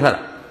 Dabiota.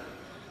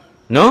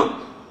 No?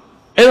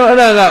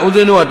 Eroaga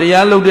Uzeno, the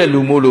yellow de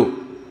Lumulu,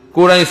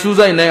 Kurai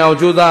Suzai Nao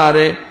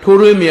Josare,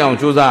 Toduim Miao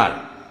Josar.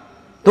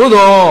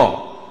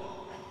 Todo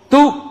Tu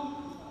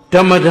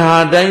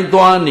Tamada Dain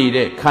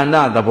Tuani,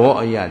 Kana, the Bo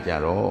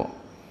Ayajaro.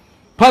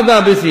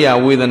 Pada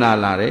Bisia with an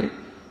alare,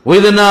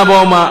 with an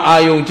aboma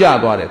Ayung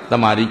Jaguare,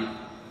 Tamari.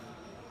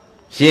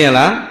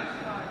 Sheila,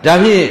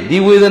 Davi,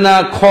 di with an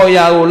a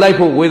Koya,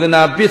 Lipo with an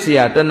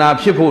Abisia, Tana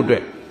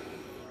Pipudre,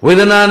 with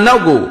an a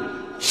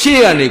Nago,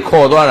 she and a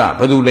Cordora,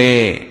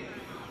 Padule,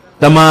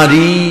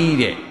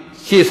 Tamari,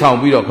 she saw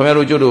Bido,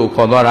 Camero Jodo,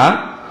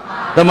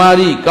 Cordora,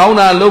 Tamari,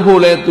 Gauna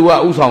Lopole to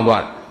a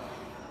Usangwar,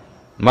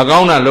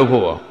 Magauna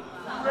Lopo,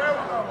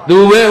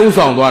 do where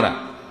Usangwara.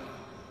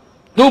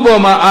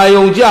 Tuboma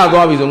ayong ja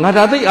gobiso,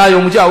 ngata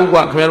ayong ja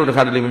ugwa, Khmer the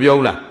Catholic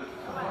Viola.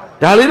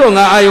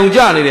 Dalidonga ayong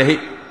ja ni the hit.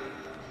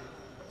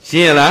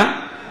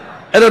 Siela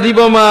Edo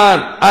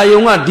Diboma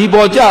ayonga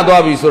Dibo ja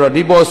gobiso,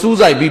 Dibo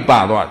Suzai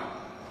Bipa God.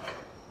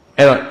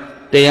 Edo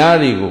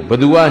Tearigo,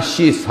 Badua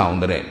she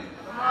sound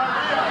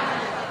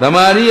the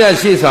Maria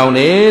she sound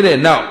it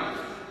now.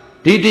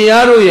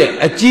 Titiaro ye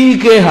a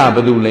cheeke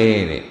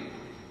habadule.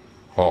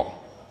 Oh.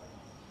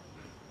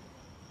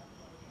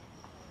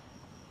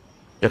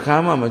 The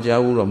Kama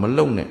Majaura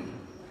Malone.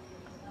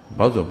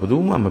 Bozo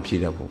Buduma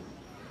Mapsidapo.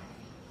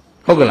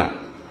 Hogala.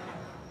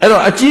 Edo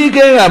a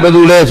cheeke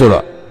habadule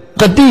solo.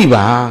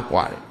 Katiba,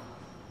 quare.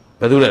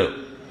 Badule.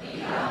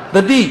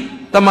 The D,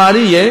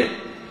 Tamari,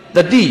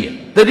 the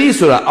D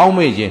sura,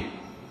 Almaji.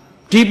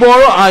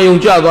 Tiboro ayong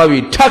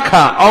jagabi,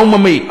 Taka,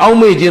 Almami,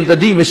 Almajin, the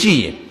D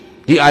machine.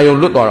 The ayong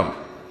look or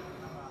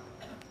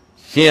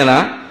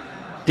Siena,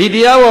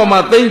 Tidiawa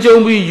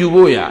Matenjombi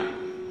Yuboya,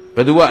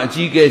 Badua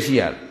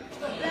Gigasia.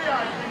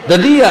 The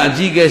Dia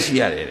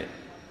Gigasia.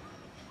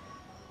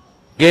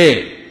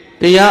 Gay,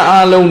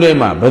 Tia alone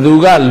nema,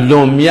 Baduga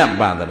Lomia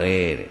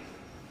Badre.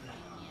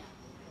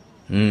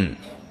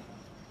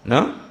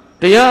 No?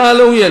 Tia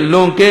alone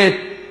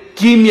lonke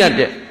Jimia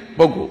de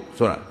Bogo,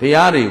 Sora,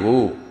 Tiari,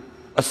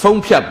 a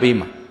song pia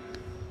bima.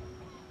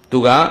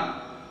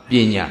 Tuga,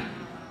 Pinya.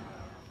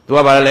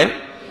 Tua Barale?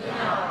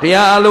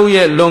 Tia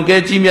aloye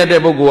lonke Jimia de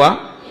Bogua?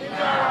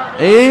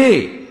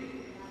 Eh,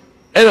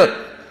 Edo,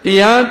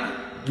 Tia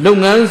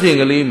Lungan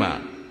Singalima.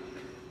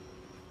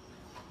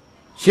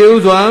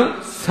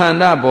 Children,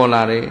 Sanda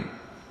Bolare.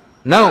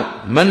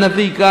 Now,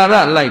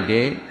 Manathikara like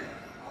day.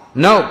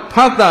 Now,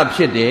 Pata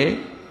Pshide.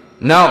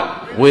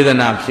 Now, with an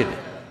upshit.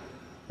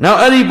 Now,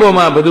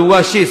 Ariboma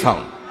Badua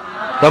Shishon.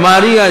 The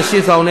Maria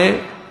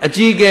Shishone, a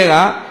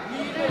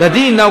Jigega, the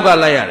Dean Nauga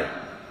Layar.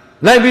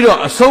 Like we do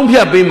a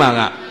Sompia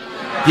Bimanga,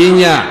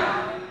 Pinya.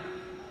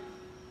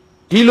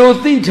 Tilo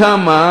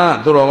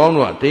Titama,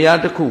 Dorogonwa,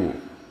 Teataku,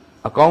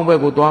 a Combe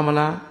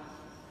Guamala,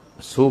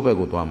 a Sobe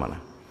Guamala.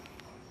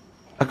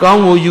 A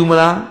Congo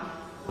Yumala,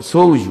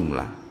 so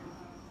Yumla.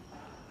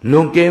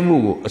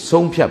 Lonkemu, a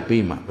Sompia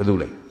Bima,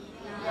 Badule.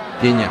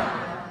 Pinya.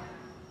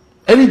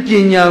 Any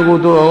Pinya go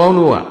to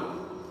Dorogonwa,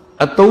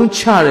 a Tom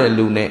Chare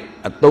Lune,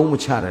 a Tom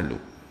Chare Lu.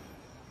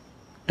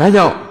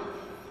 Tayo.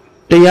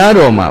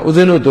 Teyaroma,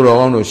 Uzeno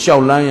Torono,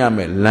 Shaolanya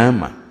me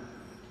Lama.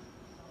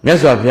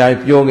 Yes, of Yai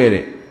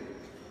Pyogere.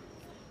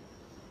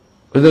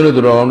 Uzeno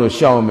Torono,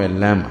 Shao me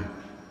Lama.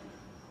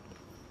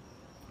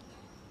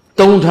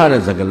 Don't hurt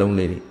as a galon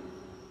lady.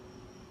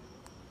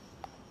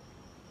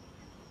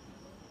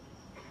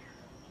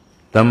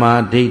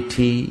 Dhamma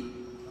deity,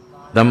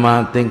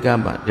 Dhamma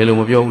thinkaba,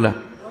 Delumobiola.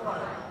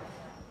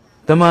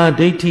 Dhamma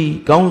deity,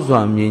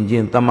 Gaunzwa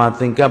Minjin, Dhamma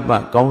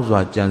thinkaba,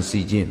 Gaunzwa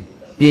Jansijin.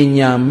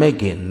 Pinya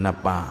Megan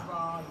Napa.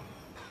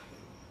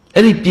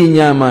 Eri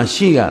Pinya ma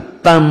Shiga,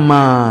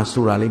 Dhamma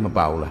Suralima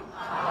Paula.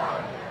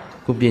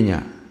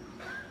 Kupinya.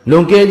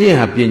 Longeji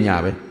ha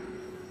Pinya.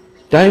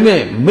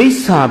 Time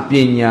Mesa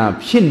Pinya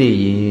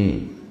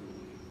Pini.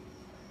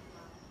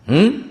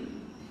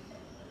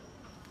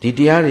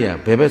 Didiaria,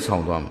 Bebe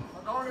Soundom.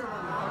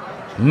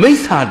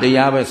 Mesa de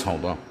Yabe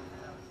Soundom.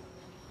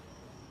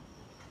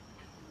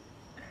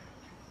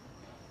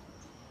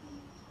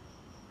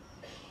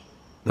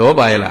 No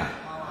baila.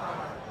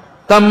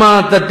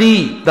 Dhamma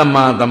tati,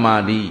 Dhamma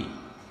Dhamadi.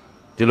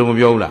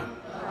 Tilumobiola.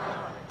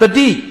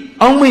 Tati,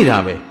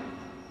 Almirabe.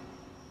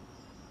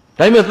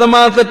 Time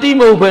Dhamma tati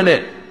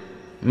movene.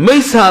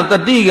 Mesa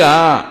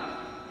tatiga.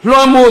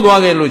 Luamo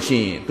doage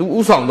luchin. Tu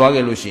usang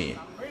doage luchin.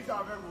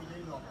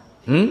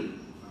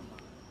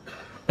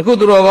 A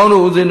good round of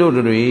Uzino.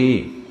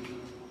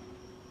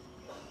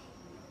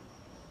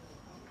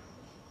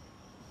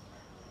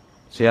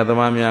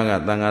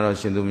 Siatamamiaga, Tangaro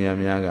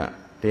Shindumiamiaga.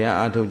 Tia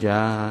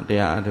Atuja,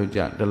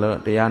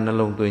 the Yana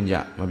Long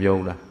Twinja,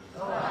 Mabiola.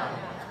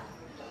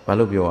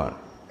 Palubioa.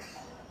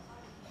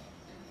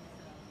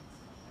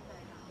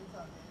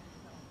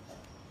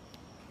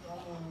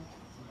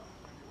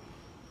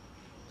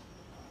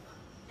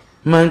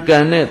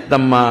 Mankane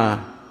Tama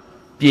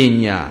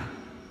Pinya,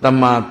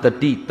 Tama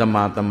Tati,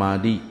 Tama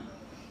Tamadi.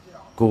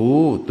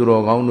 Go to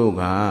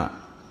Rogaunuga.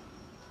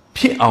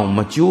 Piao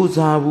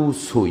Majuzavu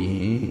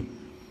Sui.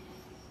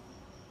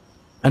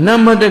 A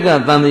number de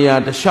Gatania,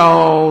 the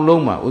Shao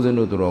Loma,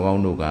 Uzeno to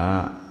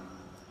Rogaunuga.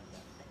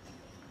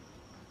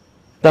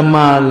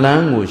 Tama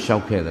language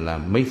shout the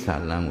lamb, Mesa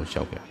language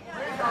shout.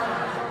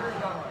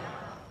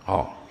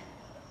 Oh.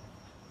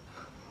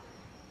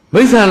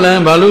 Mesa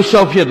lamb, Balu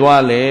shout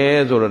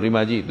Piedwales or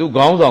Rimaji, do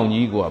gowns on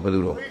Yigo,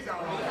 Baduro.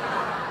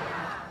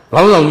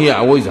 Gowns on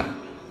Yia, Oiza.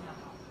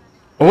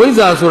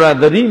 Oiza Sura,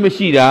 the Ri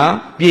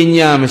Mashida,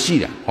 Pinya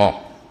Mashida. Oh.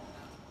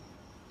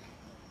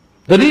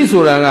 The Ri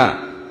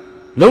Sura.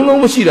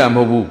 Long Mashida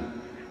Mobu.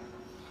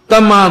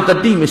 Tama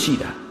Tati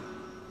Mashida.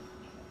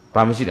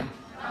 Pamashida.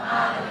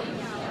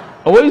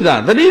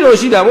 Oiza, the Ri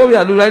Shida, what we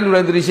are doing,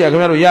 the Risha,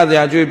 Camaro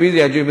Yaza, Joy, busy,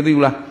 Joy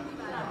Medula.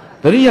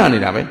 The Riani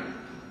Dabe.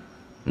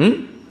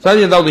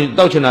 Sergeant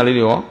Dauchina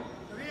Lidio.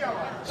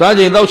 စား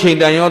ခြင်းတောက်ချိန်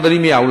တန်ရောသတိ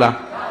မရဘူးလား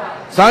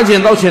စားခြ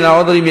င်းတောက်ခြင်းတာ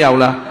ရောသတိမရ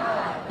ဘူးလား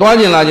တွား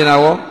ခြင်းလာခြင်းတာ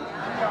ရော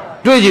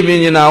တွေ့ခြင်းမြင်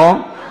ခြင်းတာရော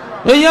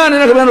မရနေ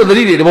တဲ့ခင်ဗျားတို့သ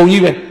တိတွေတပုံ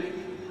ကြီးပဲ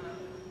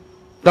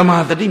တမာ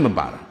သတိမ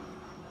ပါတာ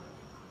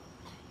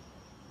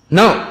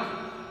နောက်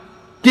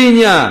ပ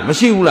ညာမ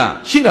ရှိဘူးလား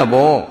ရှိတာ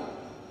ပေါ့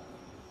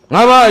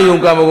ငါးပါးအယုံ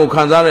ကံကို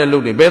ခံစားတဲ့လူ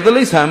တွေဘယ်သ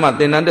လိษံမှ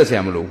သင်တန်းတက်ဆ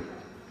ရာမလို့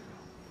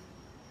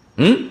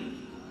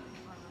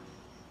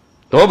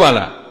တော့ပါ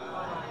လား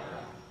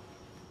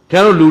ခ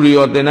င်ဗျားတို့လူတွေ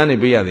ရောသင်တန်းနေ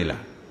ပေးရသေး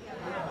လား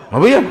မ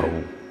ပေးရပါ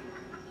ဘူး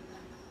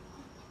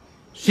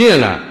ရှင်း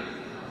လား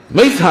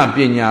မိစ္ဆာပ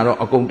ညာတော့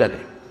အကုန်တက်တ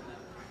ယ်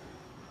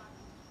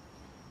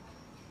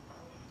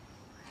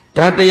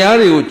ဒါတရား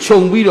တွေကိုခြုံ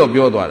ပြီးတော့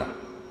ပြောသွားတာ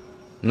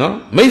နော်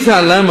မိစ္ဆာ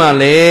လမ်းမှာ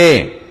လေ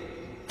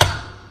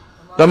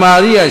တမာ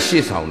ရိယ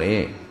ရှေ့ဆောင်တ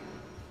ယ်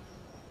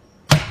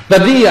တ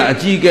တိယအ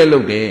ကြီးကဲလု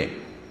ပ်တယ်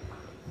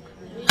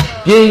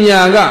ပညာ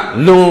က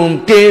လွန်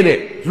ကဲတဲ့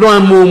လွှ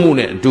မ်းမိုးမှု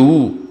နဲ့အတူ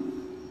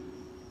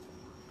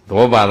သ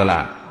ဘောပါသ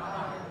လား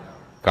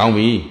ကောင်း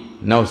ပြီ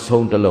နောက်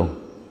ဆုံးတစ်လုံး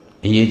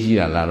အရေးကြီး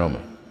တာလာတော့မ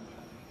ယ်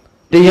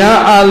တရား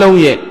အလုံး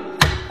ရဲ့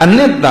အ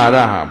နှစ်သာရ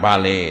ဟာဘာ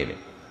လဲ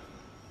တဲ့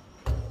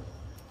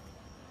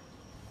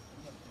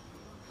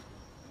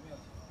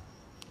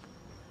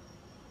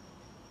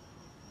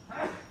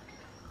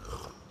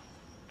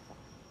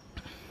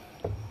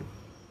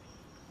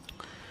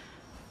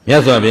မြ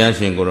တ်စွာဘုရား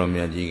ရှင်ကိုရော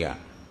မြတ်ကြီးက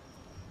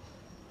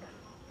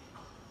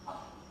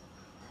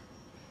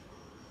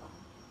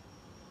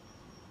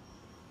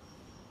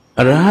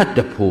အရဟတ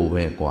ဖို့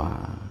ပဲကွာ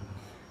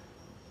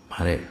ဗါ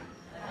တဲ့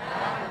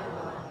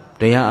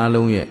တရားအ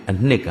လုံးရဲ့အ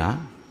နှစ်က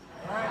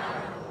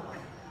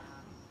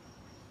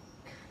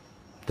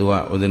သူက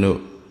ဦးဇင်းတို့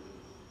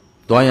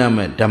တွားရမ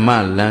ယ်ဓမ္မ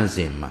လမ်းစ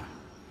ဉ်မှာ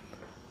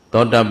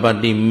သောတပတ္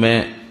တိမေ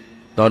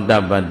သောတ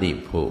ပတ္တိ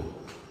ဖို့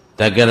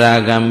တဂရ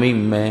ဂမိ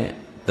မေ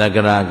တဂ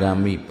ရဂ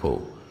မိ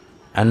ဖို့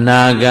အနာ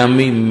ဂ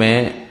မိမေ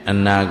အ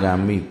နာဂ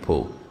မိ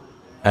ဖို့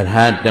အရ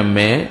ဟတ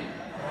မေ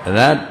ရ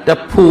တ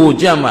ဖို့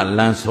ကြမှာလ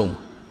မ်းဆုံး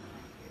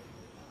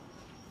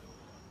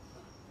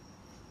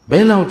ဘ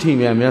ယ်လောက်ထိ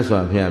မြတ်စွာ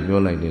ဘုရားပြော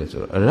လိုက်တယ်ဆို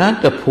တော့ရတ္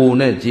တဖို့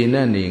နဲ့ဂျေ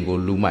နဲ့နေကို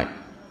လူမိုက်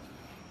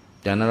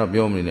ကျန်တော့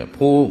ပြောမနေနဲ့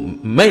ဖို့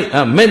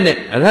မဲ့နဲ့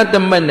ရတ္တ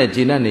မဲ့နဲ့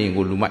ဂျေနဲ့နေ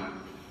ကိုလူမိုက်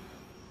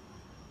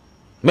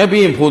မဲ့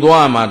ပြီးရင်ဖို့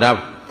သွားမှာဒါ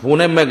ဖို့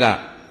နဲ့မဲ့က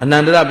အန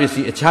န္တရပစ္စ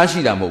ည်းအခြားရှိ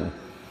တာမဟုတ်ဘူး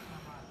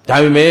ဒါ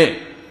ပေမဲ့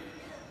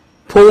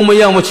ဖို့မ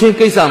ရောက်မချင်း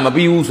ကိစ္စမ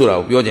ပြီးဘူးဆိုတာ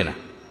ကိုပြောချင်တာ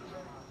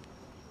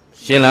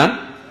ရှင်းလား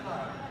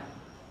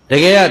တ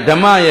ကယ်ကဓ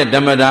မ္မရဲ့ဓ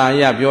မ္မတာအ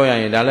ရာပြောရ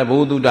ရင်ဒါလည်းဘု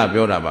ဟုတုတ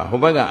ပြောတာပါဟို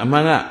ဘက်ကအမှ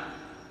န်က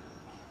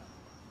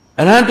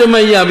အရဟတမ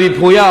ရပြီး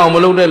ဖို့ရအောင်မ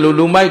လုပ်တဲ့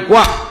လူမိုက်ก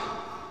ว่า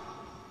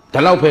ဒါ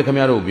တော့ဖဲခင်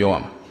ဗျားတို့ပြောရ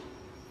မှာ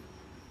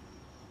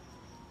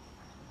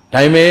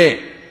ဒါပေမဲ့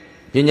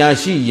ပညာ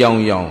ရှိရောင်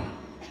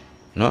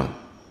နော်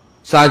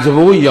စာ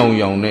ကြိုးရော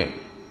င်နဲ့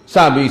စ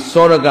ပြီး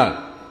စောရက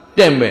တ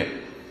က်မဲ့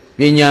ပ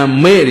ညာ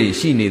မဲ့တွေ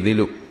ရှိနေသေး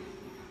လို့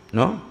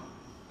နော်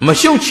မ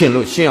ရှုပ်ချင်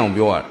လို့ရှင်းအောင်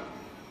ပြောရတယ်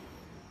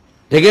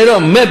တကယ်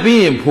တော့မဲ့ပြီး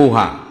ရင်ဖို့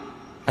ဟာ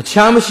အ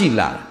ခြားမရှိ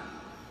လား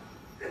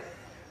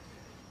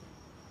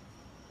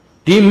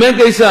ဒီမဲ့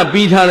ကိစ္စ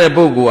ပြီးထားတဲ့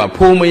ပုဂ္ဂိုလ်က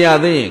ဖို့မရ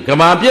သေးရင်က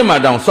ဘာပြက်မှ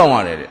တောင်စောင့်ရ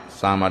တယ်တဲ့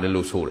စာမှာတ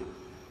လို့ဆိုတယ်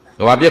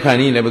ကဘာပြက်ခံ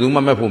နေလည်းဘယ်သူမှ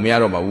မဲ့ဖို့မရ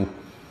တော့ပါဘူး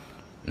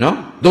နော်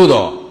သို့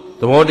တော့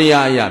သဘောတ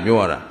ရားအရာပြော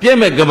ရတာပြက်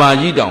မဲ့ကဘာ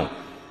ကြီးတောင်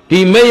ဒီ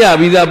မဲ့ရ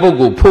ပြီးသားပုဂ္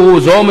ဂိုလ်ဖို့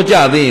ဇောမကြ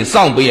သေးရင်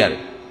စောင့်ပေးရတ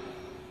ယ်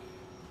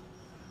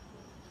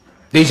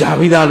တေချာ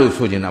ပြီးသားလို့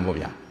ဆိုချင်တာပေါ့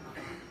ဗျာ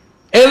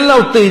အဲ့လော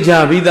က်တေချာ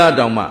ပြီးသား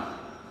တောင်မှ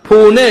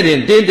ဖို့နဲ့တင်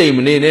တင်းတိမ်မ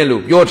နေနဲ့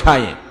လို့ပြောထား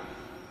ရင်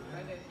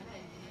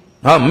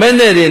ဟောမဲ့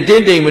နဲ့တင်တ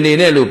င်းတိမ်မနေ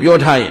နဲ့လို့ပြော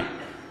ထားရင်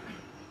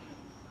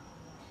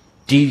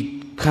ဒီ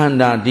ခန္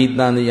ဓာဒီတ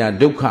န်တရား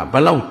ဒုက္ခဘ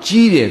လောက်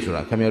ကြီးတယ်ဆို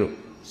တာခင်ဗျားတို့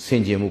ဆ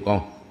င်ခြင်မှုကော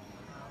င်း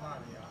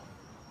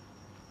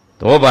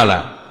သဘောပါ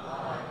လား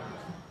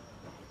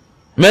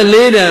မဲ့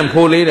လေးတန်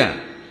ဖို့လေးတန်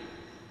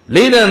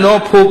တော့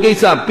ဖို့ကိစ္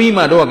စပြီး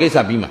မှတော့ကိစ္စ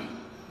ပြီးမှ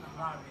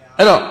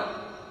အဲ့တော့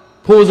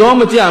ဖို့စော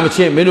မကြမချ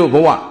င်းမင်းတို့ဘ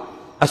ဝ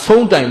အ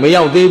ဆုံးတိုင်မ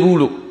ရောက်သေးဘူး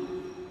လို့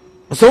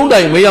အဆုံး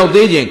တိုင်မရောက်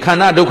သေးခြင်းခန္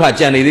ဓာဒုက္ခ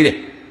ကြံနေသေးတယ်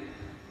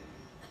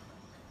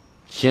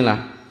ရှင်းလား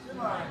ရှင်း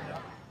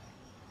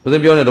ပါပြီဘု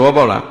ရားပြောနေသဘော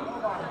ပေါက်လား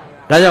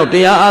ဒါကြောင့်တ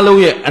ရားအလုံး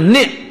ရဲ့အနှ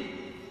စ်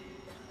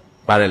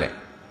ပါတယ်လေ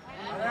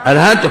အရ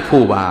ဟတ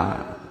ဖို့ပါ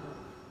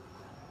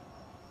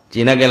ကျ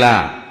င်ကြ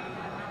လား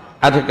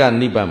အထက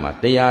နိဗ္ဗာန်မှာ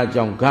တရားအ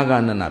ကြောင်းဂဂ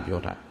နနပြော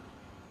တာ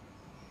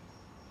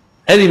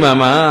အဲ့ဒီ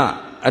မှာ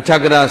အထ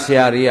ကရာဆ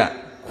ရာတွေက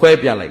ခွဲ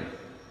ပြလိုက်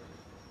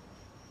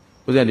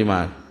ဥစ္စာဒီမှာ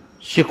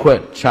ရှစ်ခွက်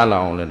ချလာ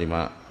အောင်လေဒီ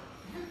မှာ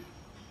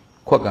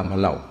ခွက်ကမ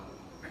လောက်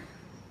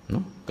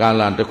နော်ကာ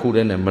လတစ်ခုတ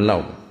ည်းနဲ့မလော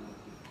က်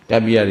က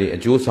ပ္ပိယတွေအ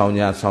ကျိုးဆောင်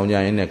ကြ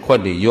ရင်းနဲ့ခွက်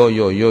တွေရော့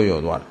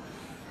သွားတယ်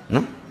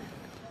နော်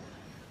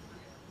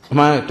အ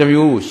မှန်တစ်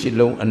မျိုးရှစ်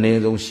လုံးအန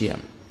ည်းဆုံးရှိရ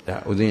မယ်ဒါ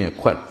ဥစဉ်ရဲ့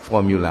ခွက်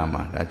formula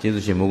မှာဒါကျေး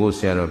ဇူးရှင်မိုးကုတ်ဆ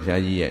ရာတော်ဘု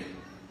ရားကြီးရဲ့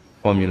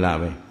formula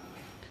ပဲ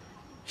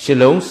ရှစ်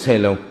လုံး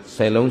10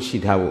လုံးရှိ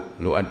ထားဖို့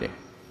လိုအပ်တယ်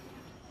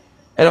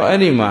အဲ့တော့အဲ့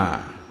ဒီမှာ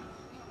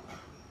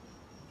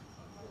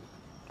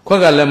ခွ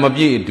က်ကလည်းမ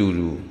ပြည့်အတူ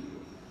တူ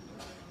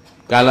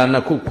ကာလနှ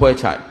စ်ခုခွဲ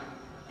ချ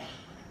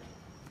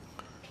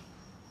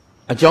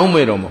a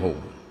Jomero Maho.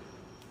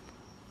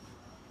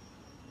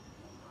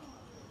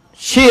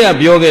 She a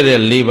bioga de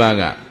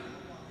Libaga,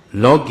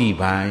 Logi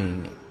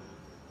Vine.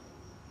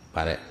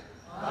 Pare.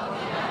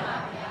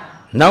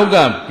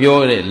 Nauga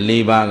bioga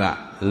Libaga,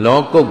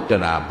 Logo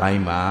Tara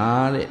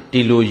Baima,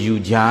 Tilo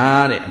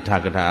Ujare,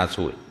 Takata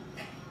Sui.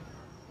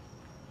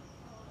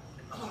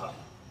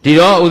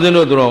 Tiro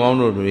Udeno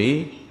Drogono,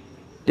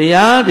 the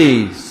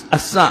Adis,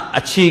 Asa,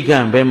 a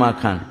chicken,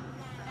 Bemakan,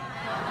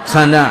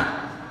 Sana,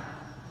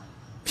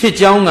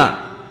 Chichonga,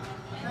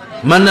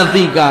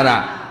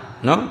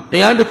 Manathigara, no?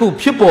 They are the cool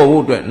people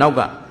would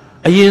Nauga,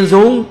 a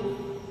yinzong,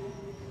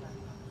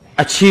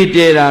 a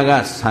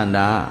chideraga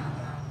Sanda,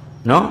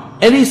 no?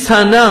 Any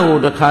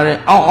Sanda would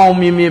carry all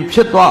Mimi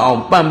Pitwa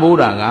or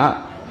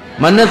Bamburaga,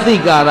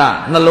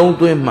 Manathigara, Nalong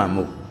to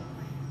Mamu.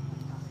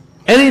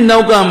 Any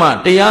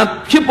Naugama, they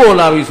are people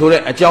are with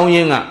a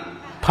Joyinga,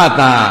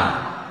 Pata.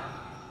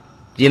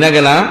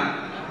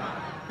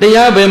 Jinagala, they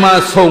are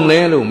Bema Song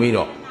Lelu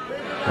Miro.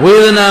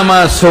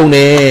 Wilnama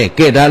Sone,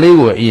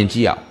 Kedaliwa in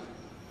Gia.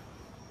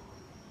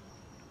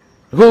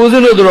 Who's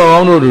in the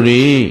Drono to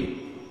read?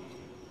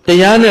 The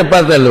Yana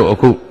Batalo,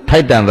 cook,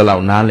 tight down the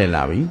loud Nale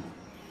Lavi.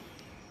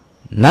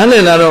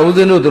 Nale Laro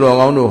Udino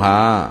Drono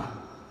ha.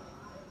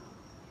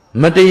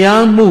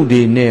 Matea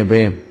Moody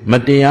Nebe,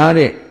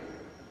 Mateare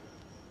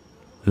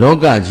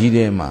Loga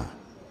Gidema.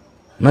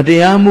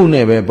 Matea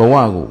Munebe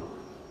Bawago.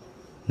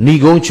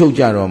 Nigon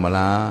Chojaro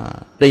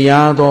Mala, the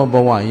Yado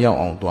Bawa Yaw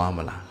on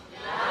Tuamala.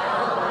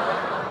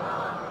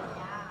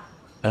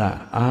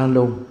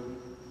 Alo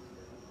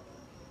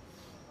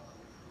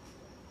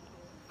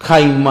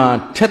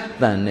Kaima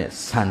Tetane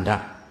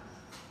Sanda.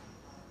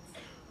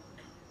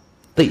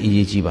 The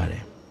Ijibare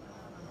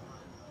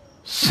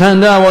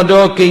Sanda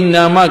Wadoking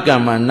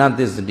Namakama, not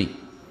this deep.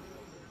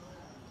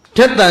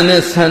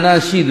 Tetane Sanda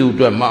Shidu,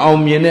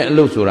 Maomine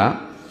Lusura.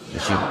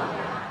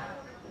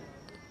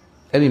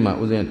 Elima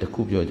was in the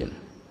coup Yojan.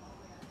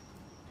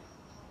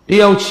 The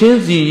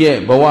Alchinzi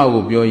ye,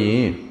 Bawago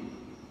Bioyin,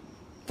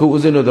 who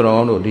was in the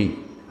Rono D.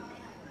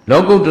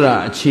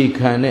 Logodra, a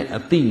chicane, a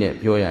tine,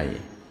 Pioya.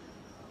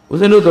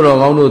 Was another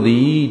Rono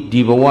D.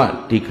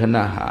 Dibawa,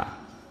 Dicanaha.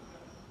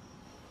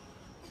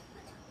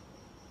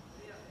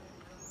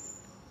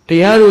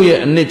 The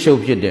Aruya and Nicho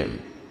Pidem,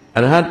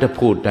 and had to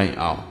put down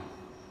out.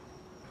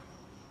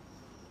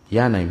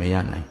 Yana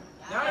Mayana.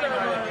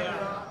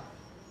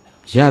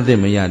 Yade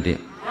Mayade.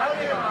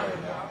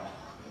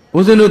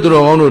 Was another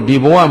Rono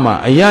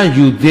Diboama, a ya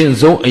you then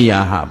so a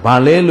yaha,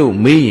 Balelo,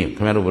 me,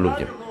 Cameroon.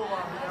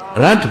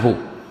 Ratpo,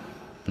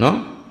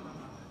 no?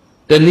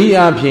 The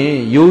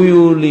Niapi,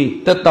 you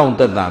li, the town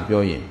that that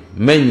yoy,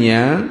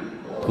 Menya,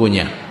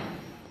 Punya.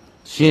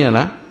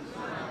 Siena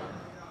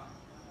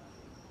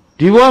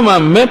Diboama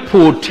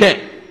mepo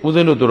te, was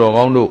another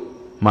Rono,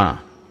 ma.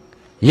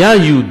 Ya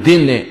you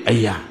didn't a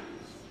ya.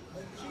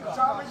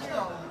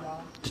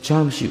 The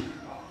charm shoe.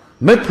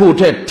 Mepo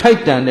te,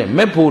 tight down there,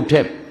 mepo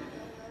te.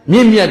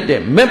 Mimiat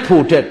de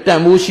Mepotet,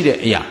 Tamushi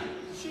de Ya.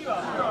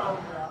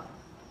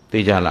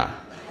 Tejala.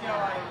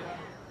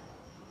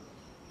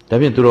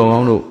 David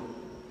Durono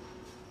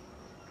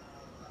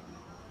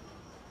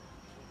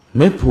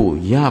Mepo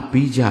Ya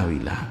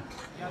Bijavila.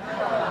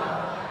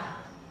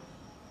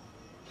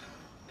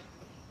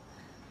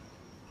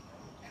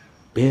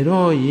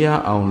 Pero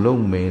ya on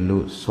long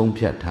melu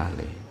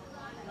Sompiatale.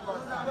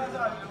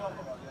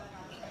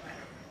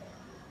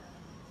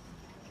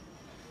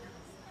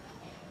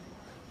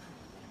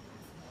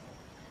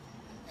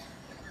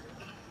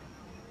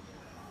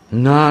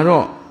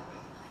 Naro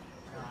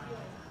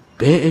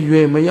Be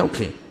you may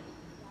okay.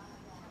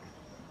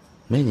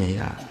 Many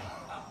ya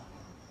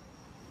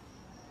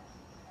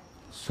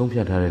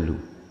Sompia Tarelu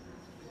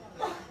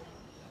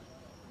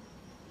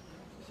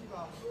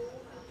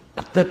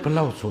at that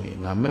palazzo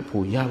in a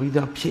mepo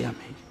Yavida Pia.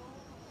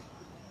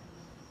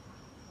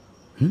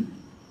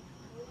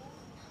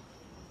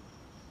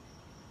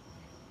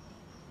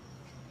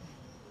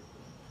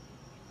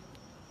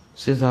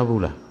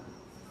 Cesabula.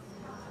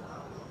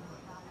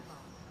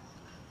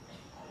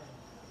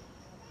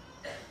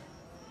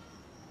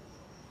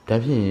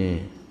 Davi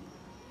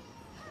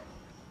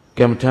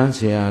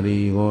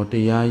Gamtansiari or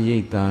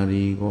Tayari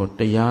Dari or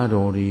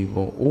Tayadori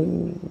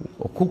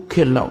or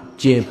Kukilla,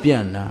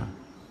 Jepiana,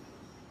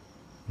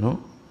 no?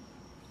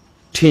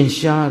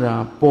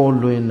 Tinshara,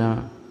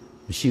 Pauluena,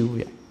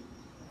 Shivia.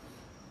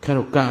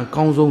 Karuka,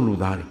 Council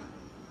Ludari.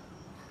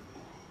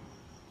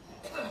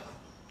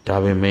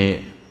 Davi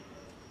me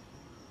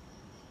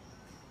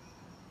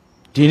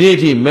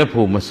Dineti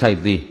Mepo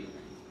Masai.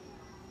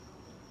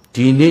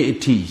 Dine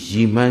iti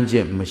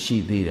Yimanje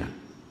Mashidira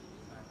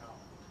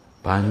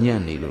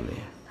Banyan Nilule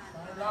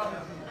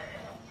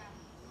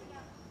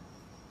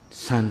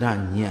Sanda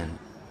Nyan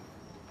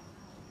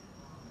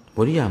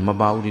Boria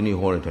Mabaudini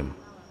Horitem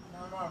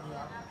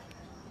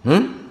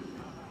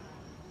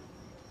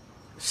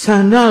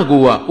Sanda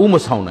Gua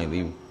Umasauna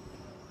Liu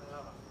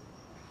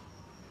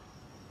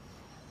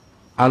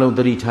Alo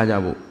Dari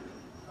Tajabu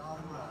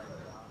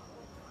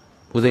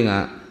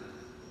Puzinga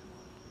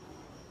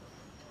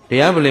တ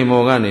ရားပလင်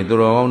မော်ကနေသူ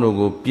တော်ကောင်းတို့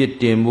ကိုပြစ်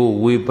တင်ဖို့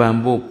ဝေဖန်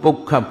ဖို့ပုတ်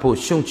ခတ်ဖို့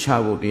ရှုံချ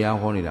ဖို့တရား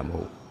ဟောနေတာမ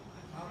ဟုတ်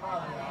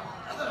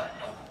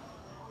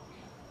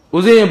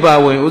ဦးဇင်းပါ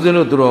ဝင်ဦးဇင်း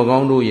တို့သူတော်ကော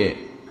င်းတို့ရဲ့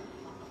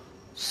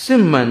စ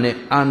စ်မှန်တဲ့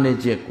အာဏာ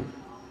ချက်ကို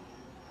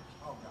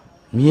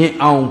မြင်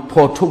အောင်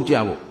ဖော်ထုတ်ကြ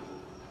ဖို့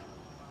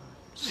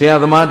ဆရာ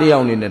သမားတယော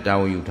က်အနေနဲ့တာ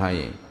ဝန်ယူထားရ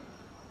င်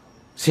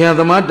ဆရာသ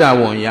မားတာ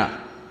ဝန်ရ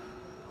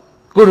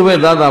ကိုယ်တစ်ပည့်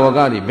သာသဝက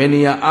တွေဘယ်နေ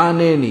ရာအား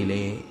နည်းနေ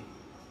လဲ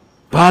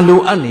ဘာလို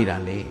အပ်နေတာ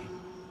လဲ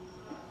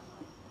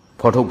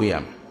ဖော်ထုတ်ပြရ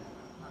မယ်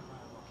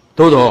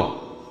သို့တော့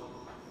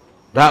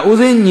ဒါဥ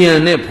စဉ်ဉာဏ်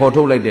နဲ့ဖော်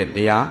ထုတ်လိုက်တဲ့တ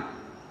ရား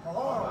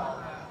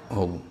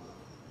ဟုတ်ဘူး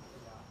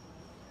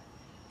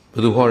ဘ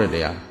ယ်သူဟောတဲ့တ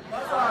ရား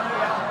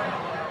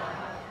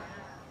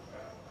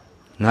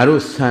ငါ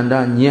တို့စန္ဒ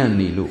ညံ့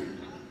နေလို့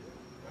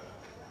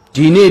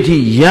ဒီနေ့အထိ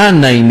ရ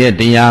နိုင်တဲ့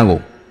တရား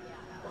ကို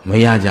မ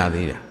ရကြ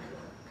သေးတာ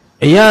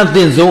အရာအသ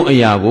င့်ဆုံးအ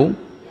ရာကို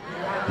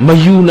မ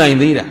ယူနိုင်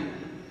သေးတာ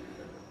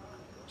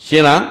ရှ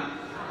င်းလား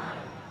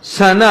ဆ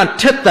န္ဒ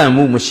ထက်သန်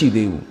မှုမရှိ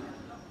သေးဘူး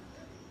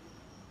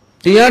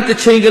တရားတစ်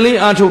ချိန်ကလေး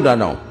အားထုတ်တာ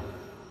တော့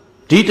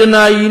ဒီတ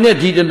ဏှာကြီးနဲ့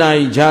ဒီတဏှာ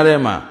ကြီးကြားထဲ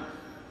မှာ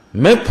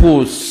မက်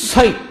ဖို့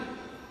စိုက်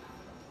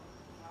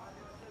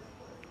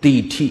တီ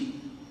ထိ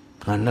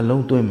ငါနှ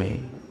လုံးသွင်းမယ်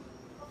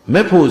မ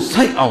က်ဖို့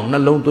စိုက်အောင်နှ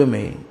လုံးသွင်းမ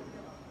ယ်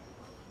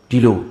ဒီ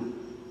လို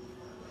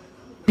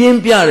ပြင်း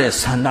ပြတဲ့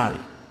ဆန္ဒ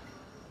တွေ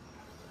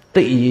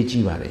တိတ်အရေး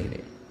ကြီးပါတယ်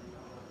တဲ့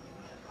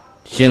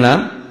ရှင်းလား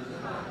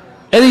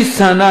အဲ့ဒီဆ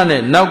န္ဒ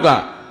နဲ့နောက်က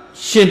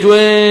ရှင်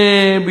တွဲ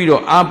ပြီး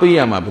တော့အားပေးရ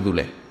မှာဘာလို့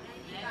လဲ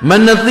မ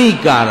နတိ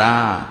ကာရာ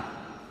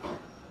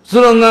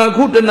ဆိုတော့ငါအ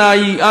ခုတနာ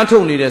ကြီးအားထု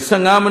တ်နေတယ်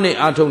15မိနစ်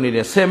အားထုတ်နေတ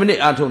ယ်10မိနစ်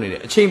အားထုတ်နေတယ်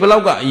အချိန်ဘယ်လော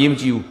က်ကအရေးမ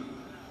ကြီးဘူး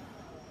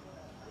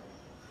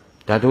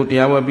ဒါတို့တ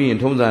ရားဝဲပြီးရင်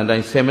ထုံးစံအတို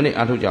င်း10မိနစ်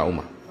အားထုတ်ကြအောင်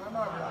ပါ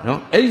နော်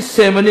အဲ့ဒီ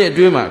10မိနစ်အ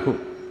တွင်းမှာအခု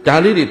ဒါ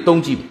လေးတွေ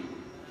သုံးကြည့်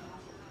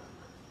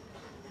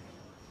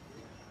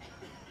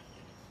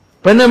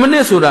ဘယ်နှမိန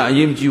စ်ဆိုတာအ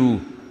ရေးမကြီးဘူး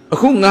အ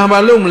ခုငါမ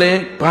လုပ်မလဲ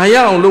ဘာရ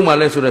အောင်လုပ်မှ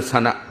လဲဆိုတဲ့ဆ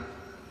န္ဒ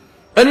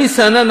အဲ့ဒီဆ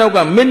န္ဒနောက်က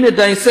မိနစ်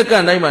တိုင်းစက္က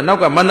န့်တိုင်းမှာနောက်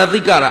ကမန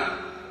တိကရ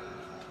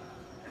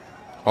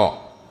ဟော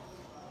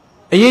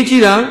အရေး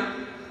ကြီးတာ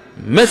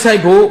မက်ဆို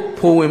င်ဖို့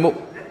ဖိုဝင်ဖို့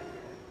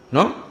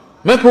နော်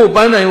မက်ဖို့ပ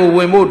န်းတိုင်ကိုဝ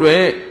င်ဖို့အတွ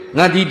က်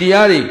ငါဒီတ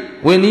ရားတွေ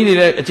ဝင်နည်းနေ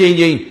တဲ့အချိန်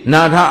ချင်း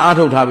နာထားအား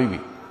ထုတ်ထားပြီ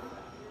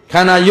ခ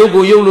န္ဓာရုပ်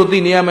ကိုရုပ်လို့သိ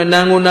နေရမယ်နာ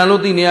မ်ကိုနာမ်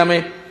လို့သိနေရမ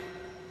ယ်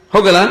ဟု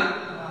တ်ကလား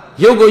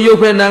ရုပ်ကိုရုပ်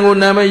ဖဲနာမ်ကို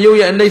နာမ်ပဲရုပ်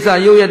ရဲ့အနိစ္စ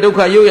ရုပ်ရဲ့ဒုက္ခ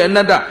ရုပ်ရဲ့အန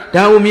တ္တဒါ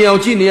ကိုမြင်အော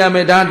င်ကြည့်နေရမ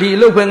ယ်ဒါဒီအ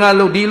လုပ်ဖဲငါ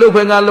လုပ်ဒီအလုပ်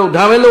ဖဲငါလုပ်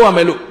ဒါပဲလုပ်ရမ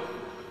ယ်လို့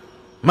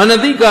မန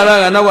တိကာရ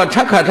ကနောက်ကထ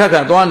က်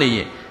ခါသွားနေရ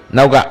င်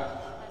နောက်က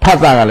ဖတ်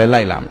တာကလည်း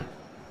လိုက်လာမယ်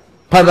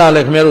ဖတ်တာလ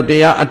ည်းခင်ဗျားတို့တ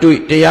ရားအတွေ့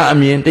တရားအ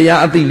မြင်တရား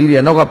အသိလေးတွေ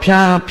နောက်ကဖြ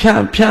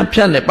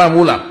န်းနဲ့ပတ်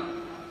မိုးလာ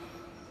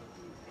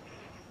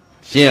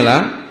ရှင်း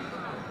လား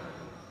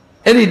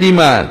အဲ့ဒီ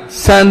မှာ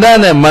စန္ဒ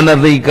နဲ့မန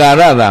တိကာ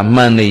ရသာ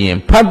မှန်နေရင်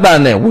ဖတ်တာ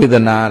နဲ့ဝေဒ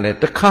နာလည်း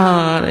တခါ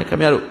နဲ့ခင်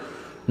ဗျားတို့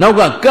နောက်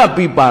ကကပ်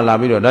ပြီးပါလာ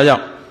ပြီးတော့ဒါကြော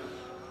င့်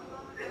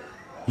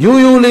ရိုး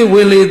ရိုးလေးဝ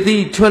င်လေသ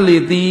ည်ထွက်လေ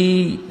သည်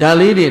ဒါ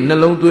လေးတွေနှ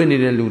လုံးသွင်းနေ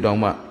တဲ့လူတောင်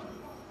မှ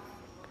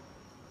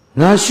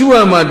ငါရှုရ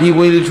မှာဒီဝ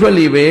င်လေထွက်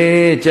လေပဲ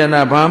ကျန်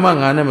တာဘာမှ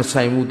ငါနဲ့မ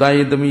ဆိုင်ဘူးတာ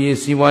ရေးသမီးရေး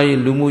စီးပွားရေး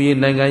လူမှုရေး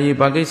နိုင်ငံရေး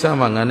ဘာကိစ္စ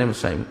မှငါနဲ့မ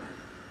ဆိုင်ဘူး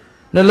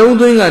နှလုံး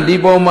သွင်းကဒီ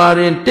ပေါ်မှာ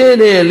တင်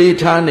တဲ့လေး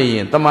ထားနေရ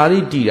င်တမာရီ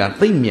တီတာ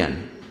သိမ့်မြန်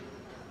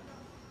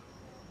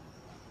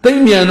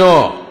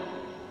တော့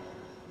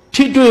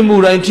ထိတွေ့မှု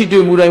တိုင်း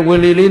ဝင်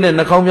လေလေးနဲ့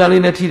နှာခေါင်းပြား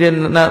လေးနဲ့ထိတဲ့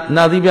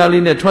နာသီးပြား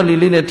လေးနဲ့ထွက်လေ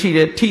လေးနဲ့ထိ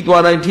တဲ့ထိ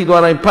သွားတိုင်းဖ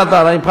တ်တာ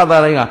တိုင်း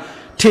က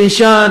ထင်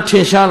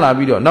ရှားလာ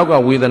ပြီးတော့နောက်က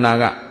ဝေဒနာ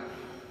က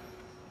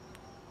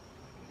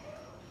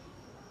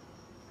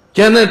ကျ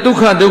န်တဲ့ဒုက္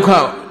ခဥ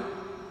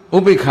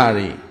ပိ္ပခာ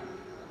တွေ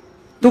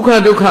ဒု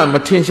က္ခမ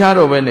ထင်ရှား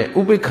တော့ဘဲနဲ့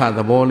ဥပိ္ပခာသ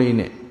ဘောလေး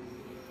နဲ့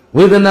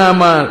ဝေဒနာ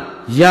မှာ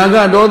ယာက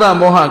ဒေါသ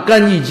မောဟက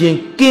န့်ညှိခြင်း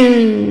ကင်း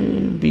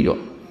ပြီး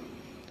တော့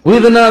ဝေ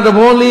ဒနာသ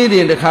ဘောလေး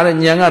တွေတခါတည်း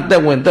ဉာဏ်ကတ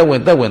က်ဝင်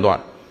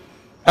သွား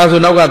အဲဆို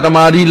နောက်ကတ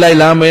မာတိလိုက်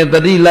လာမယ်တ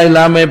တိလိုက်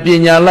လာမယ်ပ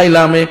ညာလိုက်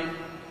လာမယ်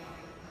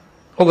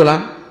ဟုတ်က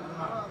လား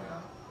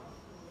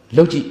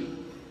လုပ်ကြည့်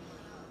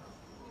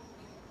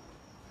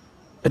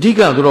အဓိက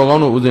သူတော်ကော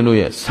င်းတို့ဦးဇင်းတို့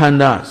ရဲ့ဆန္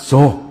ဒ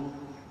ဇော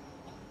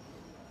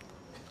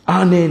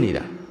အားနေနေ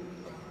တာ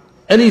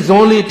အဲ့ဒီ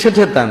ဇောလေးထ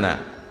က်တန်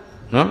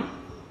နော်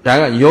ဒါ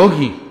ကယော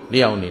ဂီတ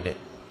ယောက်နေတဲ့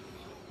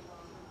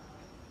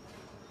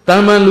တာ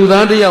မန်လူ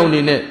သားတယောက်အ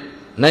နေနဲ့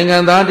နိုင်ငံ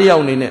သားတယော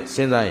က်အနေနဲ့စ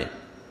ဉ်းစားရင်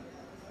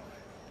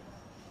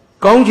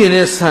ကောင်းကျင်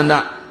တဲ့ဆန္ဒ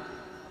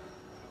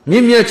မြ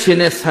င့်မြတ်ခြင်း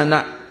တဲ့ဆန္ဒ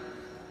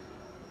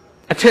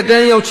အထက်တ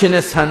န်းရောက်ခြင်း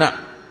တဲ့ဆန္ဒ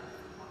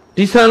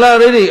ဒီဆန္ဒ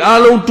တွေအား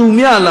လုံးတူ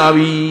မျှလာ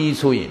ပြီ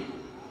ဆိုရင်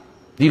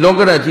ဒီလောက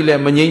ဓာတ်ကြီးလ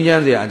ည်းမငြိမ်းချ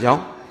မ်းစရာအကြော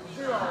င်း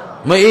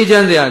မအေးချ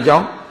မ်းစရာအကြော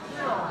င်း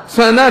ဆ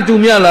န္ဒတူ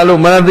မျှလာ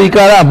လို့မနတိ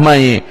ကာရမှန်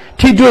ရင်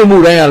ထိတွေ့မှု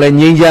တိုင်းကလည်း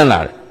ငြိမ်းချမ်းလာ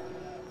တယ်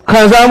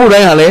ခံစားမှုတို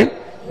င်းကလည်း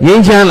ငြိ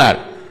မ်းချမ်းလာတ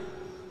ယ်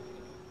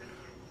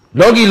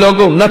လောကီလော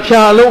ကုတ်နှစ်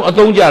ဖြာလုံးအ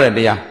သုံးကြတဲ့တ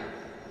ရား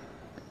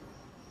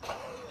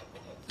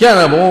ကြ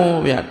တာဗော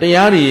ဗျာတ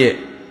ရားတွေရဲ့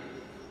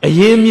အ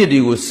ရင်းမြစ်တွေ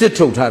ကိုစစ်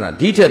ထုတ်ထားတာ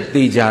ဒီထက်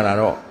သေးကြတာ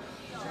တော့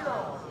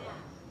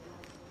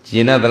ရှ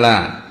င်းသ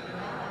လား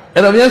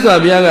အဲ့တော့မြတ်စွာ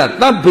ဘုရားက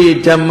သဗ္ဗေ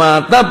ဓ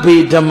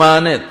မ္မာ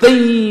နဲ့သိ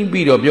မ့်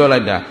ပြီးတော့ပြောလို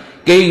က်တာ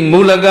ကိဉ္မူ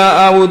လက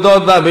အာဟုသော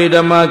သဗ္ဗေဓ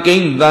မ္မာကိ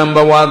ဉ္တံဘ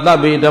ဝသဗ္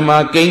ဗေဓမ္မာ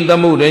ကိဉ္တ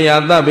မှုရယ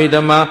သဗ္ဗေဓ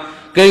မ္မာ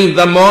ကိဉ္တ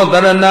မောတ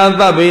ရဏ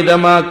သဗ္ဗေဓ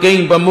မ္မာကိ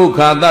ဉ္ပမု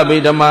ခာသဗ္ဗေ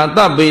ဓမ္မာသ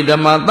ဗ္ဗေဓ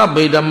မ္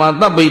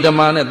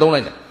မာနဲ့သုံး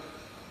လိုက်တာ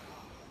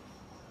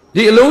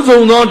ဒီအလုံးစုံ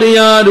သောတ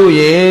ရားတို့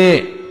ရဲ့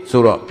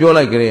ဆိုတော့ပြော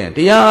လိုက်ကြရင်တ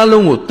ရားအ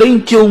လုံးကိုသိမ့်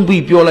ကျုံ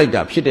ပြီးပြောလိုက်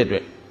တာဖြစ်တဲ့အတွ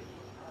က်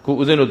ခု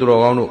ဦးဇင်းတို့တော်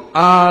ကောင်းတို့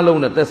အားလုံး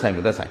နဲ့သက်ဆိုင်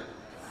ပါရဲ့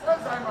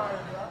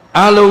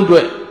အားလုံးအတွ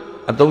က်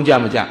အသုံးကြ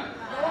မကြ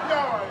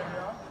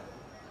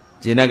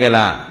ကျင်တတ်ကြ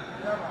လား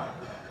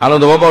အား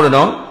လုံးသဘောပေါက်တယ်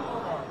နော်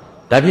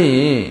ဒါဖြင့်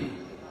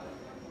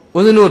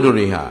ဦးဇင်းတို့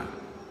တွေဟာ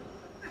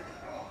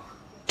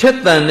ထက်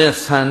တန်တဲ့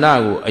ဆန္ဒ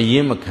ကိုအရ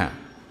င်မခံ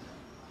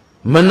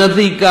မန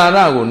တိကာရ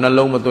ကိုနှ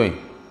လုံးမသွင်း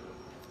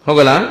ဟုတ်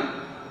ကလား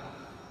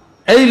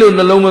အဲ့လို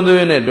နှလုံးမသွ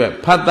င်းတဲ့အတွက်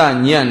ဖတ်တ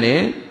ညံ့နဲ့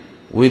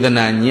ဝေဒ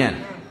နာညံ့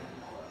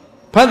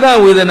ဖတ်တ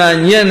ဝေဒနာ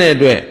ညံ့တဲ့အ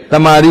တွက်တ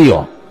မာရီ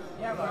ရော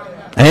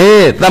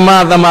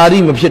တမာရီ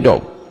မဖြစ်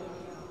တော့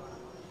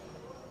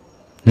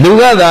လူ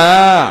ကသာ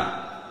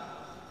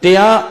တ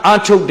ရားအ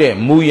ထုတ်တဲ့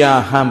မူရာ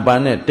ဟန်ပန်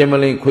နဲ့တင်မ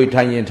လင်းခွေ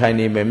ထိုင်ရင်ထိုင်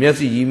နေမယ်မျက်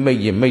စိကြီးမိတ်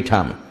ရင်မိတ်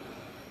ထားမယ်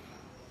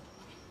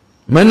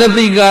မန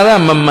တိကာရ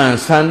မမှန်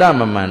ဆန္ဒ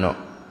မမှန်တော့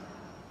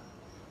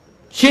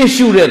ရှင်း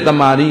ရှုတဲ့တ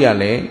မာရီက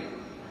လည်း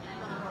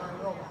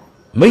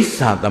မိစ္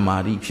ဆာတမာ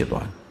ရီဖြစ်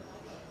သွားတယ်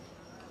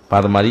ဘာ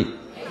တမာရီ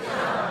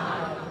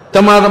တ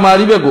မာ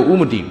ရီဘက်ကိုဥ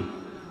မတည်ဘူး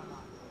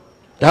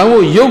ဒါ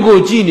မို့ရုပ်ကို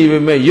ကြည့်နေပေ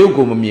မဲ့ရုပ်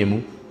ကိုမမြင်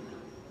ဘူး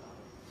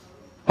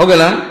ဟုတ်ကဲ့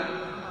လား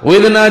ဝေ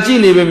ဒနာကြည့်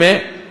နေပေမဲ့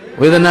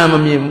ဝေဒနာမ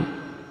မြင်ဘူး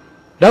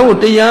ဒါမို့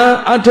တရား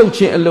အထုတ်ခြ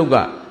င်းအလုပ်က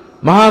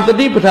မဟာသ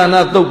တိပဋ္ဌာနာ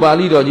သုတ်ပါ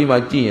ဠိတော်ကြီးမှာ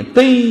ကြည့်ရင်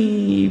သိ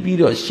ပြီး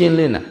တော့ရှင်းလ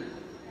င်းတာ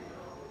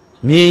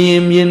မြင်ရ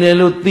င်မြင်တယ်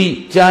လို့သိ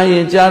ကြားရ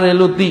င်ကြားတယ်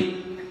လို့သိ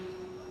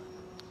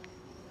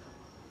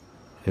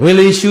ဝင်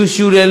လေ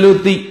ရှူတယ်လို့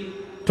သိ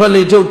ထွက်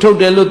လေထုတ်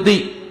တယ်လို့သိ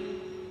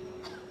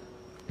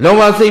လော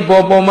ဘစိတ်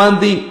ပေါ်မှန်း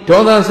သိဒေါ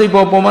သစိတ်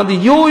ပေါ်မှန်းသိ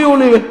ရိုးရိုး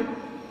လေးပဲ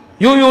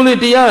ရိုးရိုးလေး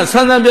တရားဆ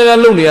န်းဆန်းပြပြ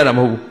လုပ်နေရတာမ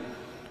ဟုတ်ဘူး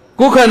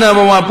ကိုယ်ခန္ဓာ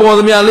ပေါ်မှာပေါ်သ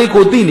မျှလေး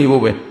ကိုသိနေ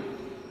ဖို့ပဲ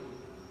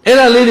အဲ့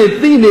ဒါလေးတွေ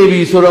သိနေ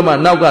ပြီဆိုတော့မှ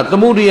နောက်ကသ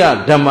မုဒိယ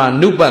ဓမ္မ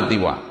နုပတ္တိ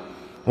ဝ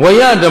ဝ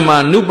ယဓမ္မ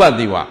နုပတ္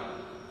တိဝ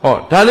ဟော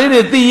ဒါလေး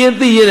တွေသိရင်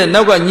တဲ့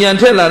နောက်ကညံ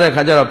ထက်လာတဲ့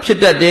ခါကျတော့ဖြစ်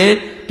တတ်တယ်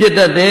ပြက်တ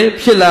တ်တယ်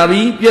ဖြစ်လာ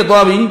ပြီပြက်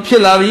သွားပြီဖြ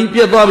စ်လာပြီပြ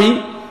က်သွားပြီ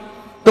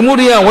သမု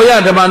ဒိယဝယ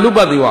ဓမ္မနုပ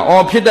တ္တိဝ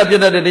ဖြစ်တတ်ပြ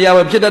က်တတ်တဲ့တရား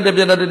ပဲဖြစ်တတ်တဲ့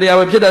ပြက်တတ်တဲ့တရား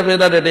ပဲဖြစ်တတ်ပြက်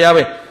တတ်တဲ့တရား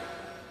ပဲ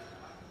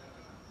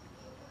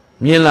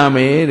မြင်လာမ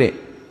ယ်တဲ့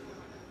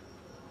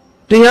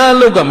တရားအ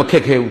လုပ်ကမခ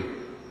က်ခဲဘူး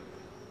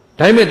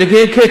ဒါပေမဲ့တက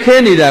ယ်ခက်ခဲ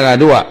နေတာက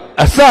တို့က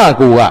အစ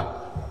ကိုက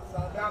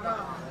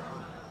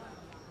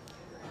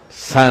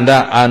သန္တာ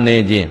အာနေ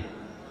ခြင်း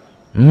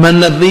မ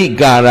နတိ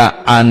ကာရ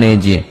အာနေ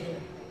ခြင်း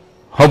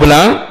ဟုတ်ပ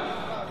လား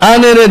အာ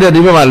နေတဲ့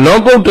ဒီဘက်မှာလော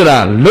ကုတ္တရာ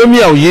လွတ်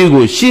မြောက်ရေး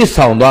ကိုရှေ့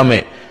ဆောင်သွားမ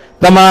ယ်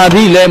တမာ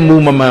တိလည်းမူ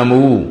မမှန်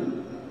ဘူး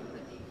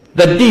တ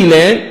တိလ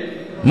ည်း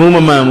မူမ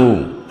မှန်ဘူး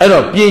အဲ့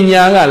တော့ပ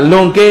ညာကလွ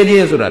န်ကဲခြ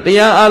င်းဆိုတာတ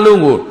ရားအလုံး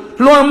ကို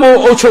လွှမ်းမိုး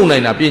အုပ်ချုပ်နို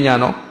င်တာပညာ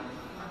နော်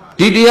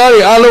ဒီတရား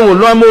တွေအလုံးကို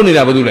လွှမ်းမိုးနေ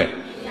တာဘာလို့လဲ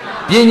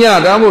ပညာ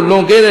ဒါမို့လွ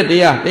န်ကဲတဲ့တ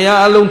ရား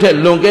အလုံးထက်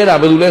လွန်ကဲတာ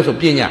ဘာလို့လဲဆို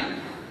ပညာ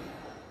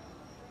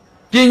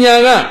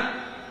က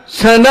ဆ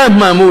န္ဒ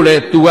မှန်ဖို့လဲ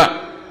သူက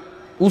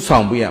ဥဆော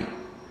င်ပေးရ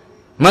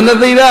မန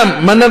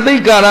တိ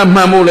ကာရ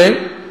မှန်ဖို့လဲ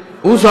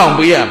ဥဆောင်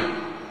ပေးရ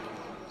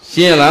ရှ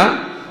င်းလား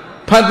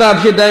ဖတ်တာ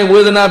ဖြစ်တိုင်းဝေ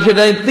ဒနာဖြစ်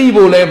တိုင်းသိ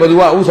ဖို့လဲဘယ်သူ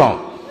ကဥဆောင်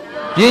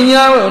ပ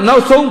ညာနော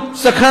က်ဆုံး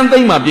စခန်းသိ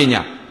မ့်မှာပ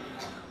ညာ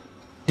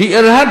ဒီအ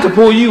ရဟတ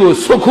ဖို့ကြီးကို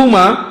စွတ်ခု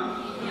မှာ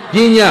ပ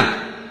ညာ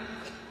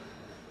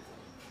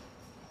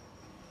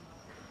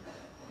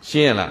ရှ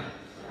င်းလား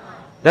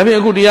ဒါဖြင့်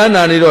အခုတရား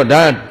နာနေတော့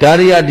ဒါ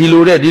တွေကဒီ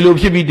လို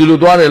ဖြစ်ပြီးဒီလို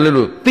သွားတယ်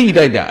လို့သိ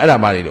တိုက်တာအဲ့ဒါ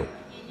ပါလေတော့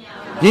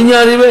ပညာ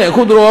တွေပဲအ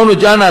ခုတော်အောင်လို့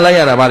ကြားနာလိုက်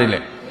ရတာပါလေလေ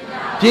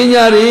ပ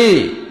ညာတွေ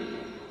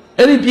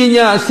အဲ့ဒီပ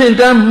ညာအစင်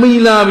တန်းမိ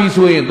လာပြီ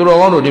ဆိုရင်တော်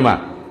အောင်လို့ဒီမှာ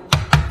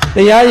တ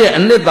ရားရဲ့အ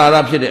နှစ်သာရ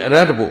ဖြစ်တဲ့အရ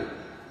ဟတဖို့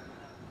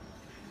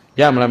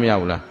ရမလားမရ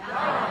ဘူးလား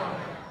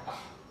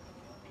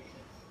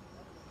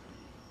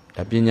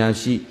ဒါပညာ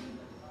ရှိ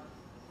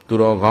သူ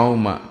တော်ကောင်း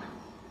မှ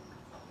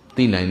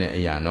သိနိုင်တဲ့အ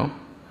ရာနော်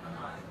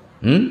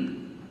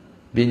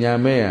ပညာ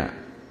မဲ့က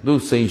သူ့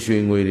စိန်ရွှေ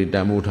ငွေတွေတ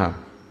န်ဖိုးထား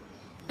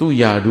သူ့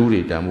ယာဓု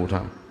တွေတန်ဖိုး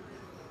ထား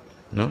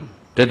နော်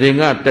တတင်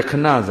ကတခ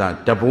ဏစာ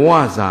တဘဝ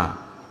စာ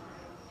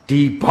ဒီ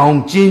ဘောင်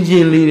ကျ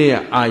င်းလေးတဲ့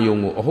အာယုံ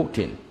ကိုအဟုတ်ထ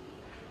င်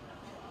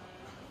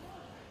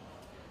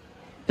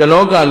တ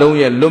လောကလုံး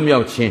ရဲ့လွတ်မြော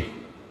က်ခြင်း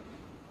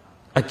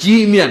အ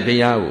ကြီးအမြတ်တ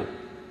ရားကို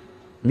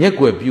မျ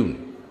က်ွယ်ပြု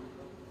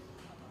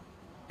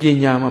ပ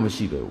ညာမှမ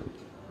ရှိတော့ဘူး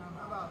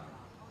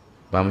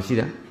ဘာမရှိ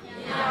တာ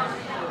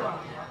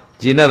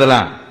ကျင့်တတ်သ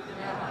လား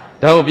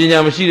ဒါကိုပညာ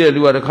မရှိတဲ့လူ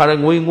ကတခါတ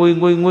ည်းငွေ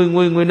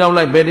နောက်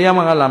လိုက်ဘယ်တရား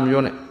မှလာမ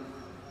ပြောနဲ့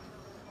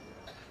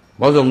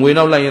ဘာလို့ဆိုငွေ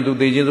နောက်လိုက်ရင်သူ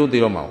သေခြင်းစိုးသေ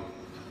တော့မှာ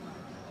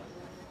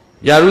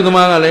ယာရုသ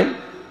မားကလည်း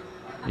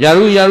ယာ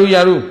ရု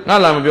ငါ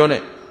လာမပြော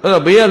နဲ့အဲ့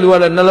တော့ဘေးကလူက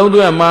လည်းနှလုံးသွ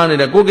င်းမားနေ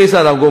တယ်ကိုယ်ကိစ္စ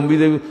တော့ကုန်ပြီး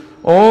သေးဘူး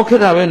ဩခ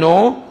က်တာပဲ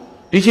နော်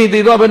ဒီချိန်သေ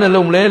သွားဘယ်နဲ့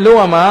လုံးမလဲလုံး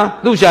ရမှာ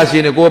သူ့ရှာရှ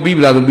င်နဲ့ကိုယ်ပြီး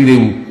ပြီလားသူပြီးသေး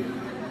ဘူး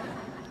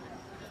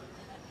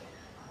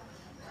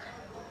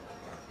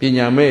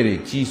ညာမဲ့တွေ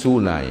ကြီး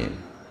စိုးလာရင်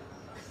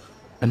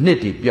အနှစ်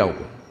တွေပျောက်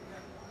ကုန်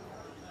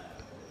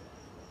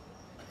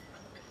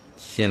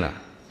ရှင်းလား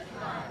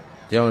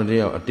တယောက်တ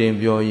ယောက်အတင်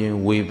ပြောရင်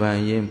ဝေဖန်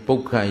ရင်ပု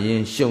တ်ခတ်ရ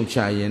င်ရှုံချ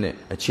ရင်နဲ့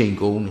အချိန်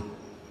ကုန်နေ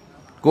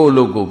ကိုယ့်အ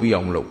လုပ်ကိုပြီး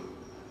အောင်မလုပ်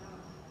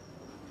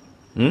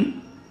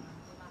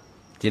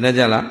ကျင်တတ်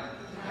ကြလား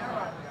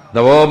သ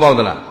ဘောပေါက်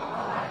သလား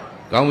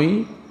ကောင်းပြီ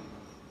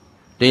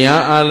တ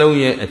ရားအလုံး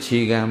ရဲ့အခြေ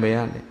ခံပဲရ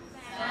လေ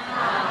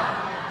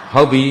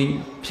ဟုတ်ပြီ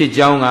ဖြစ်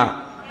ကြောင်းက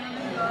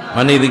မ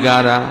နိတိကာ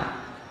ရာ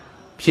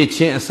ဖြစ်ချ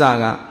င်းအစ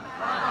က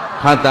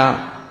ဖတ်တာ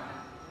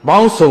ပေါ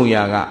င်းစုံ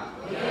ရာက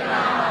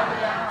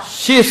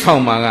ရှေ့ဆော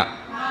င်မှာက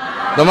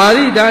သမာ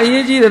ဓိဒါအ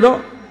ရေးကြီးတယ်တော့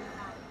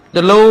တ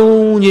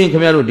လုံးချင်းခ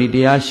င်ဗျားတို့ဒီတ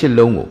ရားရှစ်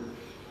လုံးကို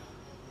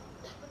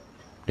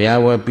တရား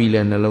ဝဲပြီး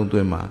လဲနှလုံးသွ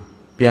င်းမှာ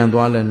ပြန်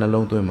သွားလဲနှ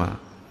လုံးသွင်းမှာ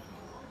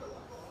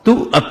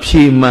သူ့အ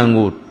ဖြေမှန်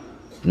ကို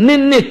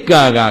နှစ်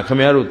ကာခင်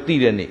ဗျားတို့သိ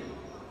တဲ့နေ့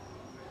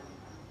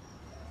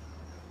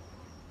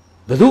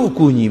ဘယ်သူအ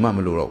ကူညီမှမ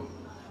လိုတော့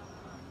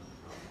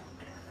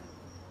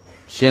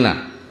ရှင်းလား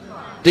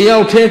တယော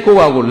က်တည်းကိုယ့်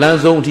ဟာကိုလမ်း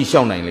ဆုံးအထိ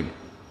ရှောက်နိုင်လိမ့်မယ်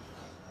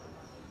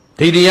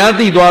ဒီတရား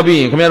သိသွားပြီး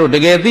ရင်ခင်ဗျားတို့တ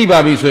ကယ်သိပါ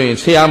ပြီဆိုရင်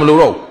ဆရာမလို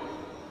တော့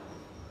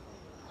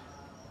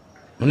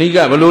မဏိက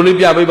ဘလို့လေး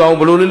ပြပေးပါအောင်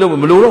ဘလို့လေးလုပ်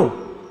မလိုတော့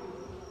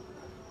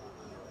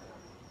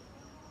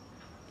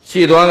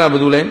ရှေ့သွားကဘာ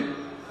လို့လဲ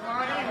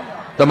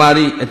တမာ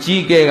ရီအ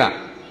ကြီးကဲက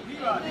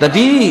တ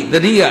တိ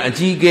ကအ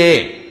ကြီးကဲ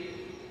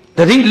တ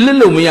တိလစ်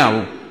လို့မရ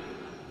ဘူး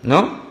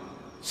နော်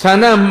ဆန္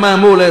ဒမှန်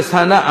ဖို့လဲဆ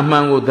န္ဒအမှ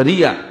န်ကိုတတိ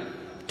က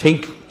ထိ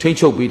န်း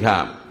ချုပ်ပေး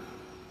ထား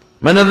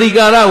မနတိ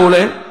ကာရကို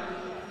လဲ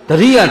တ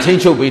တိကထိ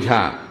န်းချုပ်ပေး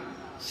ထား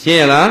ရှင်း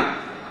ရလား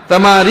တ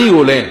မာရီ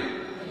ကိုလဲ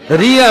တ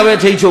တိကပဲ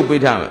ထိန်းချုပ်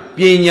ပေးထားမယ်ပ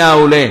ညာ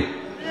ကိုလဲ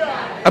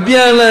အပြ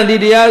န်အလှန်ဒီ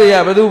တရားတွေက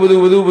ဘသူ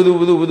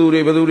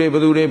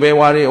တွေဘယ်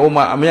ဝါတွေဟို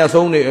မှာအမြတ်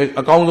ဆုံးတွေ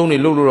အကောင်းဆုံးတွေ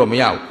လုပ်လို့တော့မ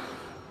ရဘူး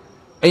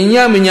အည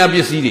မညာပ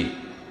စ္စည်းတွေ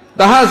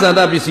တဟဇာတ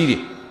ပစ္စည်းတွေ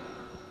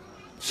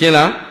ရှင်း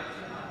လား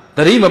တ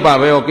တိမပါ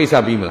ပဲရောကိစ္စ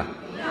ပြီးမလား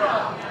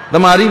တ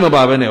မာရီမ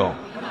ပါပဲနဲ့ရော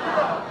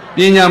ပ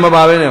ညာမ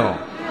ပါပဲနဲ့ရော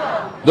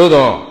သို့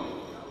တော့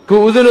ခု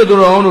ဦးဇင်းတို့သူ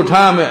တော်ကောင်းတို့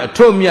ထားရမယ်အ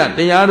ထွတ်မြတ်တ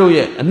ရားတို့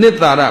ရဲ့အနှစ်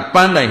သာရပ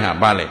န်းတိုင်ဟာ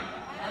ဘာလဲ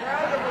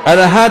အ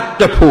ရဟ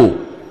တဖို့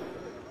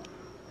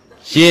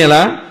ရှင်း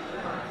လား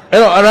အဲ့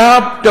တော့အရ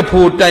ဟတ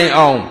ဖို့တိုင်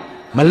အောင်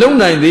မလုံ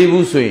နိုင်သေး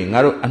ဘူးဆိုရင်ငါ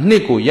တို့အနှ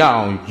စ်ကိုရ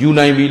အောင်ယူ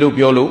နိုင်ပြီလို့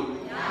ပြောလို့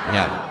မရ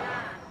တယ်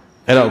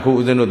အဲ့တော့အခု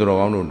ဦးဇင်းတို့သူတော်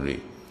ကောင်းတို့တွေ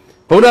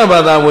ဗုဒ္ဓဘာ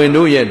သာဝင်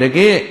တို့ရဲ့တက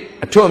ယ်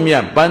အထွတ်မြ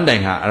တ်ပန်းတို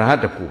င်ဟာအရဟ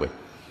တဖို့ပဲ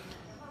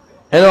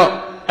အဲ့တော့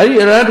အဲ့ဒီ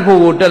အရဟတဖို့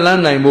ကိုတက်လ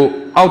န်းနိုင်ဖို့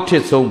အောက်ထ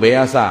စ်ဆုံးဘယ်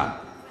အစ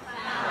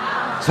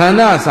ဆန္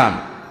ဒအစ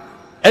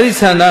အဲ့ဒီ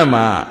ဆန္ဒ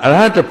မှာအရ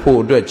ဟတဖို့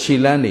အတွက်ခြေ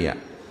လန်းနေရ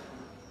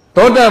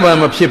သောတာပန်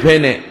မဖြစ်ဖဲ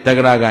နဲ့တဂ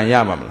ရဂံရ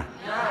ပါမလား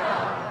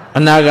အ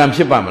နာဂံဖြ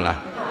စ်ပါမလား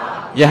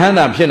ယဟန္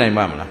တာဖြစ်နိုင်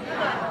ပါမလား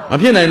မ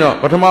ဖြစ်နိုင်တော့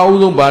ပထမဦး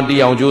ဆုံးဗာတီ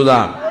အောင်ကြိုး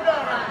စား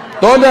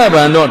သောတာပ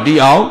န်တော့တီ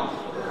အောင်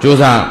ကြိုး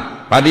စား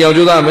ဗာတီအောင်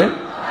ကြိုးစားမယ်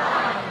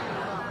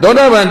သော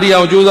တာပန်တီ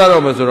အောင်ကြိုးစား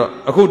တော့မယ်ဆိုတော့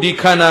အခုဒီ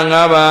ခန္ဓာ၅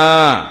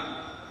ပါး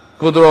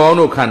ကိုယ်တော်အောင်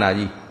တို့ခန္ဓာ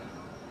ကြီး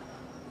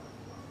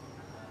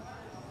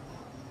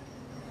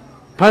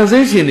ဖန်ဆ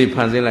င်းရှင်တွေဖ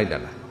န်ဆင်းလိုက်တာ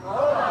လား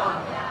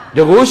တ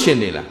ကောရှင်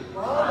တွေလား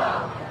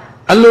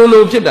အလို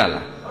လိုဖြစ်တာ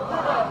လား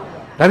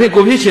ဒါဖြင့်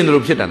ကိုဖြစ်ရှင်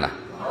တို့ဖြစ်တာလား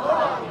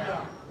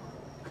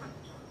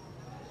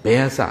ဘယ်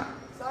အစ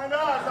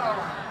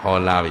ဟော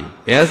လာပြီ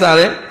ဘယ်အစ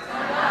လဲ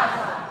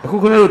အခု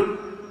ခင်ဗျားတို့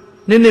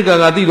နှစ်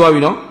ကာသိသွားပြီ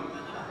နော်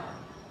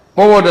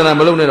ပေါ်တဏ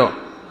မလုံးနဲ့တော့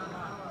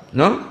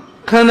နော်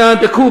ခန္ဓာ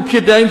တစ်ခုဖြ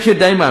စ်တိုင်း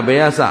မှာဘ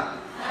ယ်အစ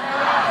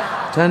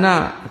ဌာန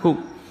အခု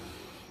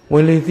ဝ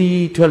င်လေသည်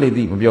ထွက်လေသ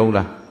ည်မပြောဘူး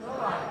လား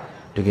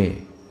တကယ်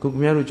ခုခ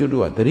င်ဗျားတို့ကျွတ်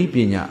တို့ကသတိပ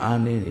ညာအား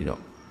နည်းနေ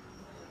တော့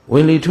ဝ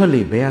င်လေထွက်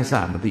လေဘယ်အစ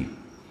မသိ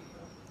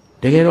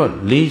တကယ်တော့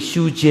လေ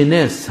ရှူခြင်း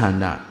နဲ့ဆန္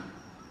ဒ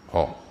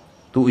ဟော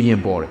သူအရင်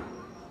ပေါ်တယ်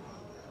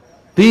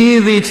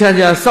သေး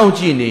ချာစောင့်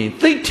ကြည့်နေ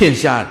သိထင်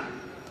ရှား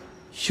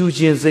ရှူ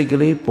ခြင်းစိတ်က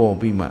လေးပေါ်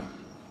ပြီးမှ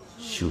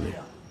ရှူတ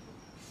ယ်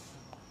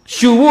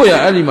ရှူဖို့ရ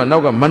အဲ့ဒီမှာနော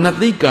က်ကမန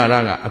တိကာရ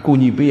ကအကူ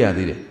ညီပေးရ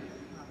သေးတယ်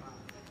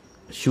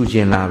ရှူခြ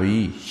င်းလာပြီ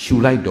ရှူ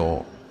လိုက်တော့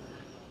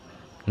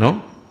နော်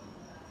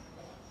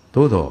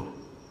သို့တော့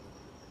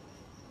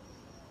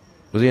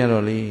ဘုရား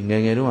တော်လေးင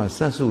ယ်တော့စ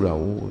တ်စုတာ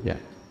ဟုတ်ဗျ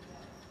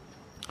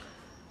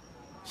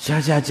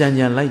ရှား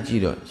ကြံလိုက်ကြ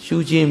ည့်တော့ရှူ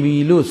ခြင်းပြီ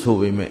လို့ဆို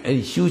ပေမဲ့အဲ့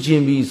ဒီရှူခြ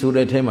င်းပြီဆို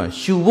တဲ့အထဲမှာ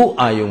ရှူဖို့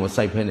အာယုံမ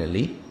စိုက်ဖဲနဲ့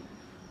လေ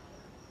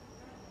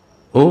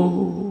အိုး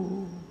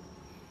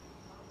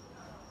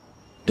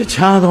တ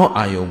ခြားသော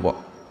အာယုံပေါ့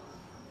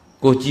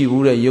ကိုကြည့်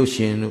ဘူးတဲ့ရုပ်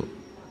ရှင်တို့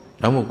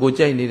ဒါမှမဟုတ်ကို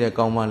ကြိုက်နေတဲ့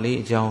ကောင်မလေး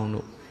အကြောင်း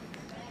တို့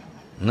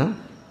နော်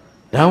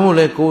ဒါမှမဟုတ်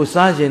လေကို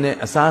စားခြင်းတဲ့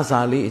အစားအစာ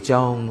လေးအ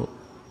ကြောင်းတို့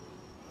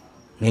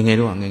ငယ်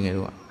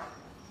တော့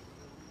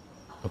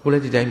အခုလ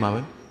ည်းဒီတိုင်းပါ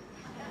ပဲ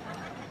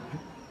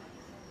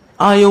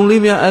အာယုံ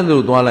လေးများအဲ့လို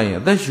သွားလိုက်ရင်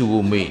အသက်ရှူ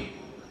ဖို့မေး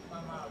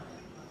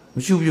မ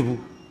ရှူပြဘူး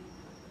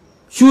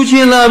ရှူခြ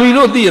င်းလာပြီ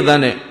လို့သိရတဲ့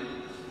နဲ့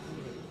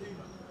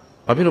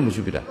ဘာဖြစ်လို့မ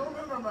ရှူပြတာ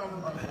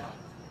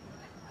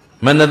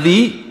မနတိ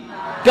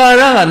ကာ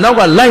ရကနောက်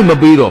ကလိုက်မ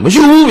ပေးတော့မ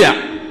ရှူဘူးဗျ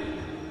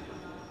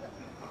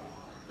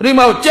ဒီ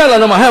မှာကြက်လာ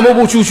တော့မှဟဲ့မ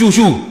ဟုတ်ဘူး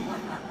ရှူ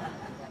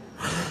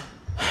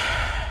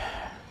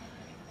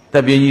တ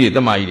ပ်ပြင်းကြီးတွေတ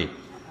မကြီးတွေ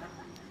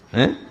ဟ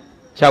မ်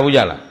ချဘူးကြ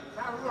လား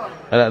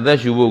အဲ့ဒါအသက်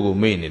ရှူဖို့ကို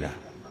မေ့နေတာ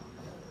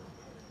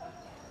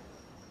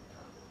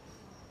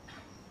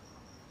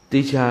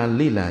တေချာ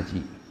လိလာကြ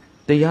ည့်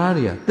တရား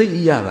တွေကသိအ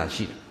ရသာ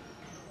ရှိတယ်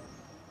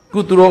ခု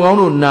သူတော်ကောင်း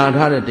တို့နာ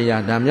ထားတဲ့တ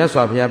ရားဒါမြတ်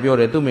စွာဘုရားပြော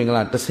တယ်သူမင်္ဂ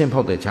လာတဆင့်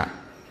ဖောက်တဲ့ချ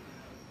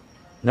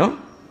နော်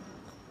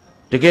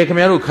တကယ်ခင်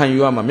ဗျားတို့ခံယူ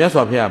ရမှာမြတ်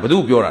စွာဘုရားဘယ်သူ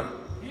ပြောတာ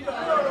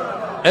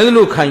အဲ့ဒါ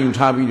လို့ခံယူ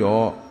ထားပြီး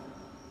တော့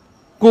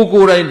ကို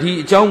ယ်တိုင်ဒီ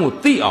အကြောင်းကို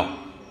သိအောင်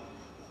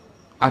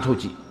အားထုတ်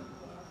ကြည့်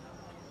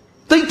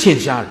သိထင်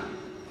ရှားတယ်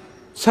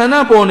ဆန္ဒ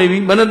ပေါ်နေပြီ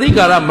မနတိ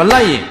ကာရမ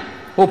လိုက်ရင်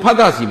ဟိုဖတ်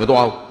တာစီမ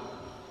သွားဘူး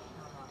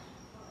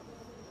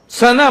ဆ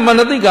န္ဒမန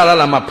တိကာရ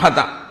လာမှဖတ်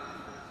တာ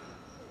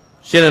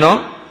ရှင်းတယ်နော်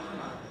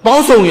ပေါ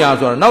င်းစုံရာ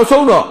ဆိုတာနောက်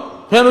ဆုံးတော့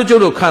ခင်ဗျားတို့ကျု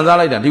ပ်တို့ခံစား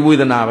လိုက်တာဒီဝေ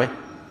ဒနာပဲ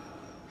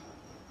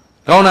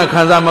ကောင်းတာ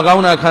ခံစားမကော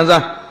င်းတာခံ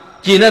စား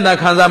ကျင့်တတ်တာ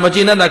ခံစားမကျ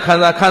င့်တတ်တာ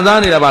ခံစား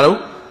နေတာဘာလို့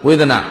ဝေ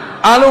ဒနာ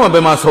အားလုံးကဘ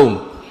ယ်မှာဆုံး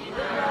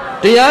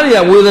တရားတွေက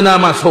ဝေဒနာ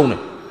မှာဆုံးတ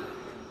ယ်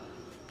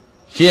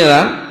ရှင်း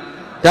လား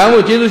ဒါမှမဟု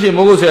တ်ကျေးဇူးရှင်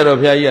မိုးကုတ်ဆရာတော်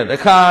ဘုရားကြီးကတ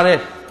ခါတဲ့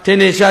ထင်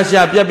ထင်ရှား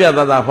ရှားပြတ်ပြတ်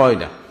သားသားဟောလို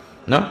က်တာ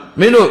နော်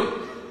မင်းတို့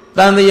တ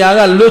န်တရားက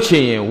လွတ်ချ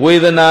င်ရင်ဝေ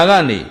ဒနာက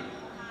နေ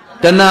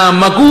တဏ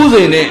မကူး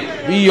စိန်နဲ့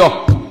ပြီးရော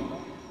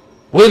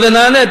ဝေဒ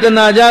နာနဲ့တဏ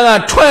ကြားက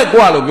ထွက်ก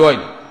ว่าလို့ပြောလို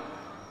က်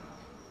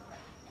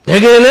တ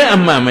ကယ်လဲအ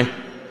မှန်ပဲ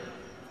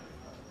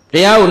တ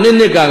ရားကို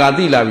နှစ်ကာ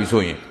သိလာပြီ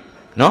ဆိုရင်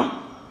နော်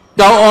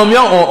တောင်အောင်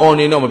မြောက်အောင်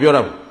နေတော့မပြော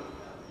တော့ဘူး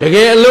တက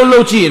ယ်အလုံး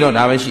လုံးကြည့်ရင်တော့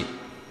ဒါပဲရှိ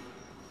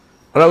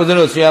အဲ့တော့ဦးဇင်း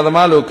တို့ဆရာသ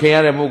မားလို့ခင်ရ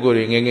တဲ့ပုဂ္ဂိုလ်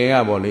တွေငယ်ငယ်က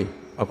ပေါ့လေ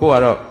အခုက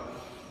တော့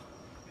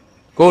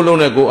ကိုယ်လုံး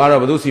နဲ့ကိုယ်အား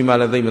တော့ဘယ်သူစီမ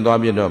လည်းသိမသွား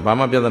ပြတော့ဘာ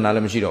မှပြဿနာလ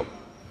ည်းမရှိတော့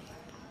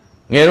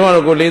ငယ်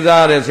တော့ကိုလေး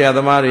စားရတဲ့ဆရာသ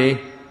မားတွေ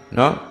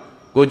နော်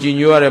ကိုကြည်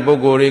ညိုရတဲ့ပု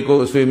ဂ္ဂိုလ်တွေကို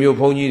အဆွေမျိုး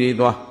ဘုန်းကြီးတွေ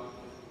သွား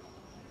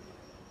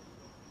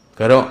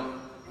ကြတော့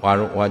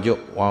ဝါကျွတ်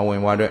ဝါဝ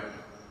င်ဝါတဲ့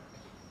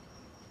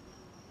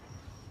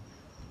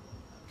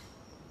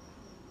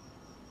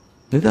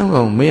နေတော့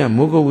ကောင်မင်းက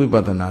မိုးကုတ်ဝိပ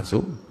ဿနာ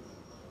ဆို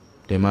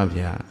ဓမ္မ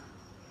ဗျာ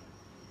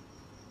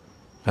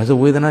ဒါဆို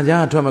ဝေဒနာ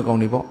ကြားထွက်မကော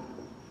င်းနေပေါ့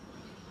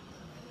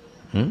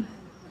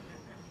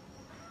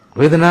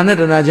ဝေဒနာနဲ့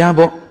တဏှာကြား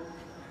ပေါ့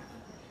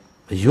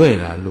ရွဲ့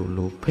တာ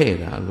လို့ဖဲ့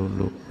တာလို့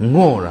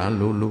ငော့တာ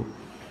လို့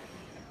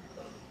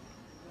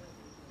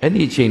အဲ့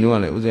ဒီအချိန်တော့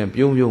လည်းဥစဉ်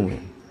ပြုံးပဲ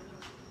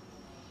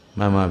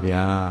မှန်ပါ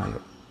ဗျာ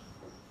လို့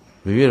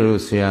ဘယ်လို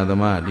ဆရာသ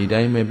မားဒီ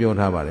တိုင်းပဲပြော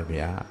ထားပါတယ်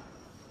ဗျာ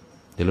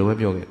ဒီလိုပဲ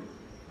ပြောခဲ့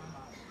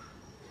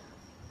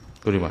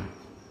ကိုဒီမှာ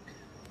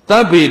တ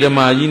ပ္ပေဓမ္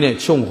မာကြီးနဲ့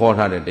ခြုံခေါ်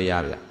ထားတဲ့တ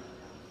ရားဗျ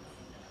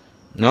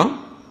နော်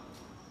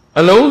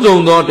အလုံးစုံ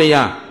သောတ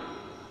ရား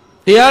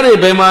တွေ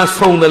ဘယ်မှာ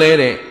ဆုံတယ်လဲ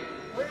တဲ့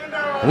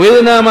ဝေဒ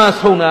နာမှာ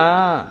ဆုံတာ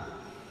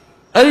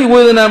အဲ့ဒီဝေ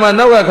ဒနာမှာ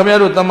နောက်ကခင်ဗျား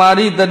တို့တမာ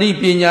တိတတိ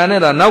ပညာနဲ့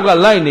တာနောက်က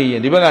လိုက်နေရ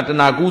င်ဒီဘက်ကတ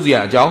ဏှာကူးစရာ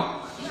အကြောင်း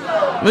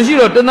မရှိ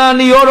တော့တဏှာ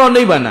နိရောဓ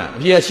နိဗ္ဗာန်အ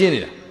ဖြစ်ရှင်းနေ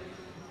တာ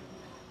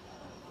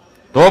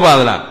တော့ပါ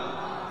သလား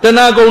တ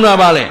ဏှာကုန်တာ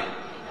ပါလေ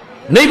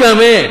နိဗ္ဗာန်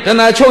ပဲတ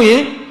ဏှာချုပ်ရ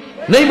င်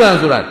နိဗ္ဗာန်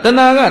ဆိုတာတ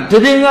ဏှာက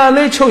တရင်က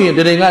လေးချုပ်ရင်တ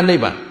ရင်ကနိ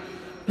ဗ္ဗာန်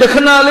တခ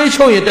ဏလေး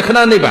ချုပ်ရင်တခဏ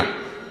နိဗ္ဗာန်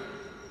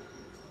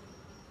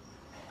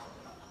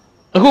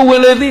အခုဝ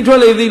င်လေသိထွက်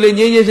လေသိလေ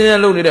ငြင်းငြင်းရှင်းရှ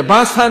င်းလုပ်နေတဲ့ဘာ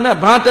ဆန္ဒ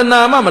ဘာတဏှာ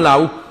မှမလာ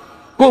ဘူး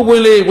ကိုဝ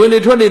င်လေ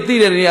ထွက်လေသိ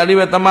တဲ့နေရာလေး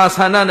ပဲတမာဆ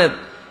န္ဒနဲ့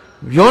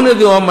ရောနေ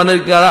သောမန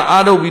ကာရ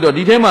အားထုတ်ပြီးတော့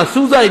ဒီထဲမှာ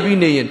စူးစိုက်ပြီး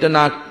နေရင်တ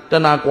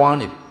ဏှာကွာ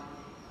နေ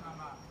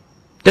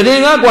တရင်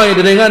ကကွာရင်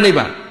တရင်ကနိဗ္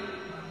ဗာန်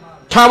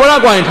ထာဝရ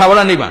ကွာရင်ထာဝရ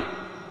နိဗ္ဗာန်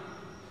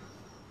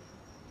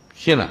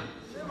ရှင်းလား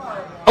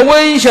အဝိ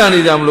ဇ္ဇာနေ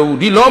ကြမလို့ဘူး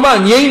ဒီလောဘ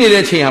ငြိမ့်နေ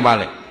တဲ့ချိန်ဟာပါ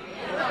လေ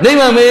နိဗ္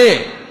ဗာန်ပဲ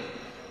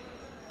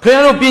ခင်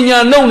ဗျားတို့ပညာ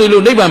နှုတ်နေ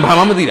လို့နိဗ္ဗာန်ဘာ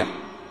မှမသိတာ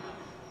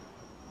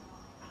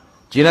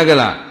ကျင်ရကြ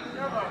လား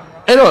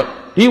အဲ့တော့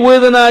ဒီဝေ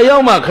ဒနာရော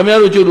က်မှခင်ဗျား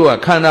တို့ကျုပ်တို့က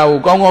ခန္ဓာကို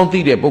ကောင်းကောင်းသိ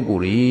တဲ့ပုဂ္ဂို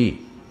လ်တွေ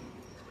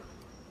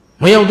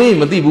မရောက်သေး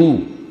မသိဘူး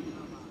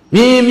မြ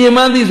င်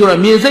မှန်းသိဆိုတာ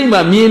မြင်စိတ်မှ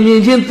မြင်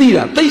ချင်းသိ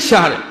တာသိ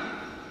ရှာတယ်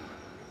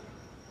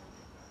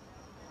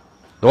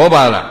တော့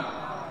ပါလား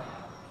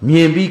မြ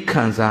င်ပြီး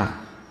ခံစား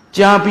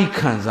ကြားပြီး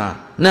ခံစား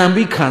နာ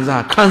ပြီးခံ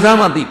စား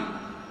မှသိ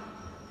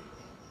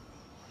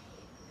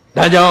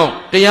ဒါကြောင့်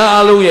တရား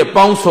အလုံးရဲ့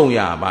ပေါင်းစုံ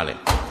ရာပါလေ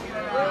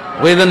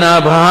ဝေဒနာ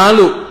ဘာ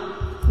လို့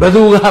ဘယ်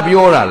သူက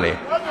ပြောတာလဲ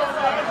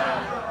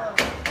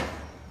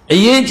အ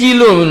ရင်ကြီး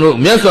လို့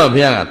မြတ်စွာဘု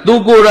ရားကသူ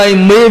ကိုယ်တိုင်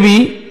မေး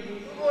ပြီး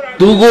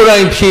သူကိုယ်တို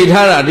င်ဖြေ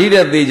ထားတာဒီ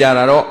တဲ့သေကြ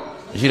တာတော့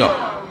မရှိတော့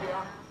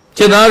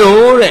จิตသား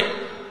တို့တဲ့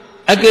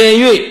အကယ်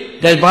၍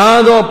တပါ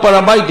သောပရ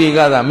ပိုက်တွေက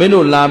သာမင်း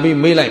တို့လာပြီး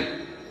မေးလိုက်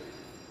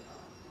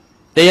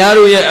တရား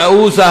တို့ရဲ့အ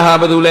ဥ္စာဟာ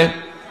ဘာလို့လဲ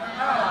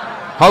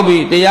ဟုတ်ပြီ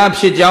တရား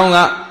ဖြစ်ကြောင်းက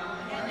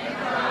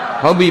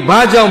ဟုတ်ပြီဘာ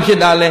ကြောင့်ဖြစ်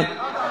တာလဲ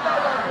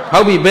ဟု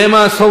တ်ပြီဘယ်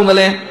မှာဆုံးတယ်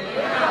လဲ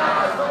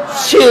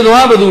ရှေ့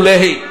သွားဘာလို့လဲ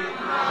ဟိတ်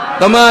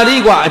တမာရီ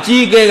กว่าအ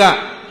ကြီးကဲက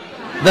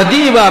တ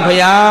တိပါ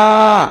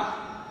ဖျား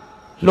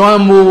လွှ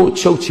မ်းမိုး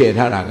ချုပ်ချယ်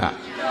ထားတာက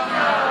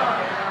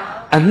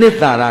အနှစ်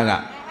သာရက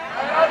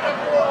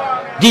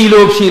ဒီ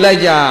လိုဖြေလိုက်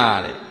ကြ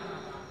တဲ့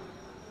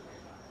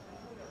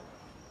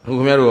အခုခ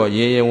င်ဗျားတို့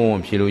ရဲရဲဝံ့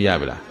ဝံ့ဖြေလို့ရ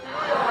ပြီလား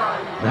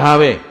ဒါ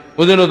ပဲ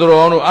ဦးဇင်းတို့တော်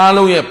အောင်တို့အား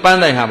လုံးရဲ့ပန်း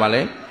တိုင်ဟာပါ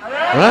လေရ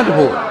ဟတ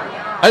ဖို့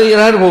အဲ့ဒီရ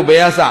ဟတဖို့ဘယ်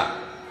ရစ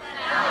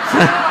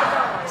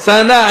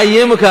Sana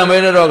ayem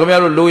kamera dog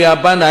loya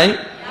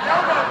panai.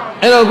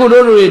 And a good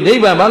old day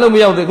by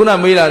Malumia, the Kuna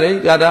Mila,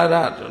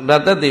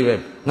 that they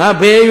now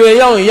pay you a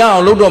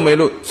young look on me,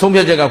 look,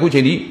 Sombia Jaga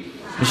Huchini.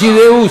 She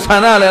the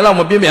Sana,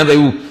 Lama Pimia, the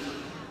U.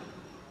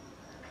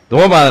 The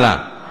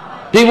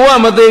Wabala. The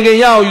one, but they get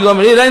yao, you know,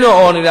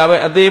 on it,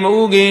 at the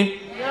Mugi.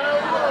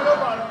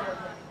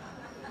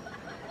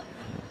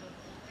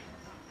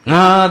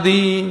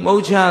 Nadi,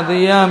 Mocha, the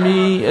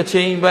Yami, a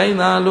chain by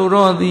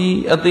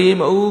Nalurodi, a theme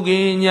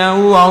Ugi,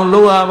 Yau, on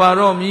Loa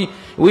Baromi,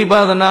 we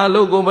bother now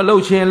logo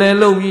below Chile,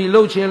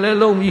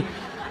 low me.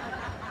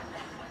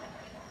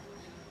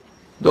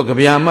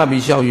 Dokabiyama be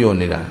show you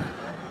on it.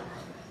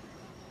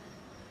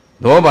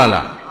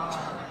 Dobala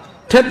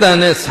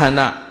Tetane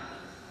Sana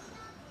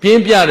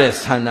Pimpia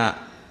Sana,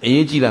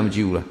 Ejilam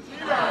Jula.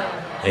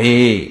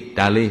 Eh,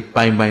 Dali,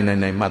 Pine by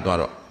Nine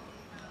Matoro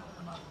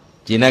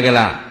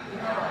Jinagala.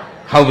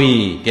 How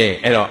we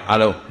get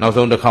hello, now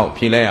on the cow,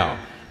 Pileo.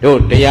 Yo,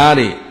 the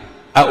Yari,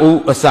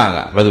 a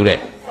saga, Badure.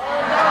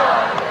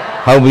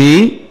 How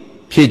we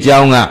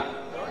Pijaunga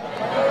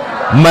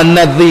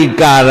Manadi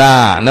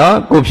Gara,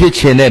 no, go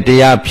pitching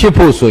they are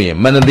people soy,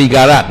 Manadi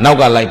Gara,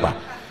 Nauga Laipa.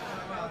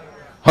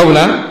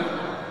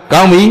 Howla,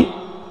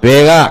 Gami,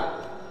 Bega,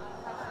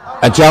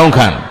 a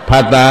Jonkan,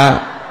 Pata,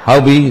 how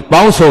we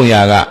bounce on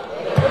Yaga.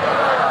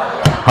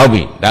 How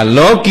we, that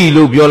Loki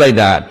loop you like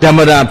that,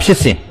 Damada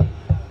Pissing.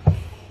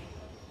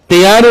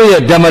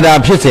 Tiaru Damada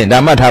Pissing,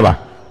 Damataba.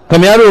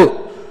 Kamiaru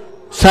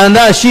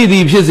Sanda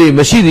Shidi Pissy,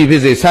 Mashidi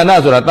Pissy,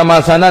 Sanazura,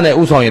 Tamasana,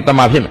 Usong,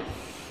 Tamapim.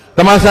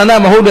 Tamasana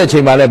Mahoda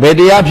Chimale,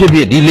 Bedia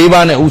Pipi, the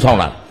Liban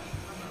Usonga.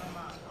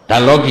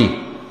 That Loki.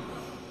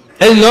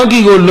 And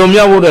Loki go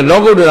Lumia would a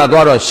logo to the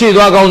daughter, she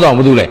dog on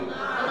Mudule.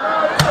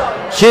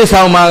 She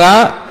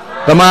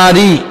Saumaga,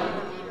 Tamadi,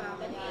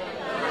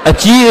 a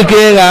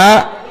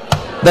Chiga,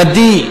 the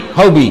D,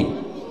 Hobby,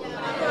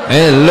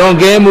 and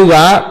Longe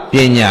Muga,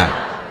 Pina.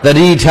 The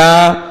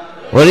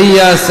Rita,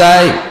 Varia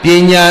Sai,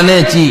 Pina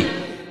Nechi,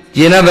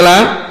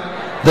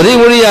 Jinadala, the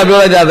Rivuria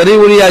Bloda, the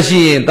Rivuria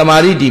Shi,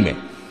 Tamari Dime.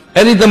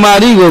 Any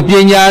Tamarigo,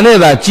 Pina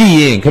Neva,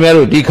 Chi,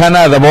 Camero,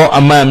 Dicana, the Bo,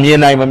 Amam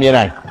Yena,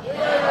 Mamira.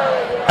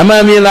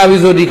 Amamila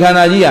Viso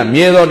Dicana,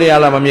 Miedo de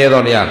Alama,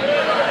 Miedo de Al.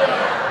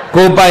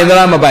 Go by the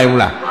Lama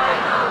Baula.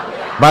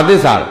 But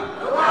this are.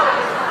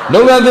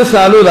 Look at the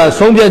Saluda,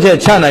 Sombia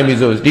China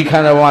Misos,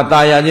 Dicana,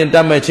 Wataya,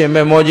 Damache,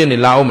 Memojin,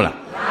 La Umla.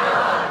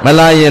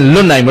 Malayan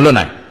Lunai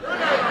Malunai.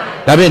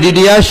 Tapi di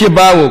dia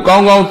Shibawu,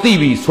 Gong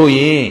TV, so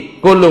ye,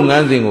 go long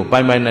and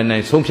by my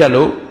nine,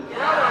 Sompialo.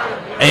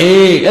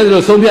 Eh, as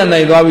the Sompia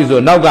Nine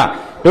Waviso, Nauga,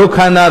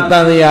 Dokana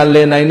Tania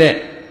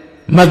Lenine,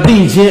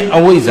 Madiche,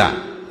 Awiza,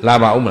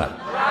 Lava Umla.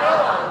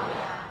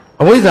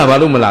 Awiza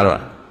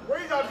Balumala.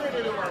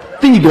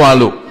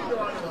 Tidualu.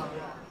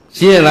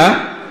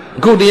 Siena,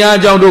 Kudia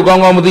Jondo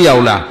Gong the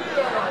Aula.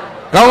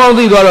 Gong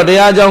the Dora, the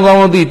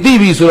Ajang the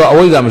TV, so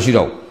Awiza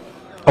Machino.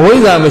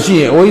 Awiza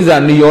machine, Awiza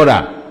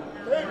Niora.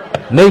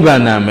 Neighbor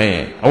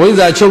me, always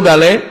I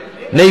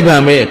chodale,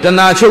 neighbor me,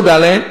 Tana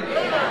chodale,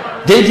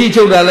 Deji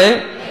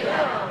chodale,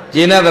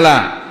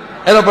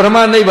 Jinadala,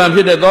 Elopama neighbor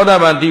fit the daughter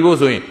of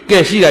Divoso,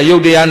 Keshida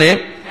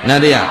Yodiane,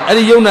 Nadia, and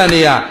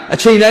Yonania, a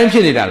chain I'm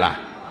Chinidala,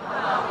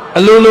 a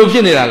Lulu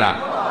Chinidala,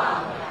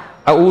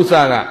 a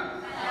Usaga,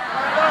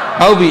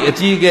 Hobby, a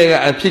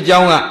Chiga, a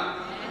Pijaunga,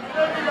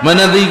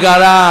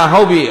 Manadigara,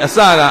 Hobby, a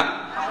Saga,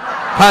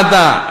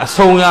 Pata, a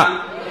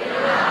Songa,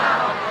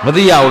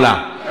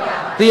 Madiaula.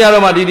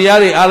 Tiarama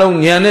Diari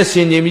Along Yanes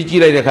in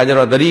Yamichi like the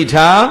Kajara, the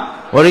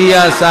Rita,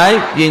 Oria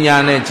Sai,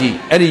 Yinanechi,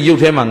 Eddie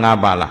Yutema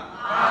Nabala.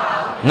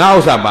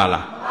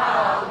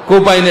 Nausabala.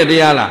 Go by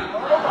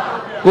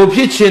Nediala. Go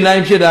pitch in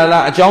Nine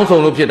Pidala, a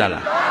Johnson of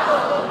Pidala.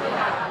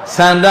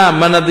 Sanda,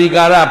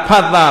 Manadigara,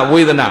 Pata,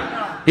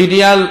 Widana.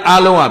 Didial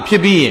Aloa,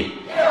 Pibi.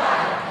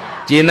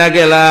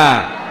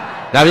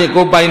 Jinagela. David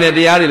go by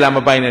Nediari,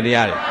 Lama by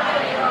Nediari.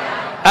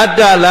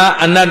 Adala,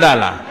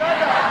 Anadala.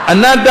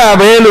 Another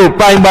velo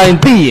by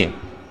tea.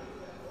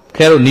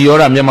 Carol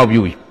Niora Yama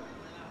Bui.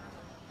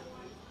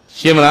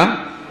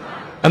 Shimla,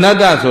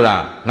 another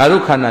Sura,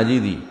 Narukana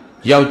Jidi,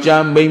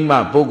 Yaucha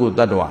Mima Bogu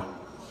Dadwa.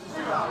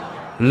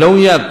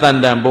 Loya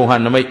Tandam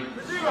Bohaname,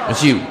 a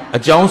shoe, a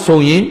John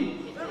Soyin,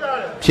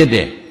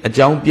 Pide, a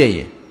John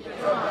Pie,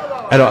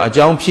 a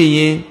John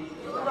Pie,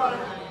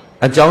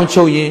 a John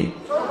Choyin.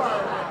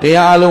 They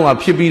are alone a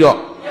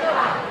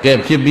Pibido.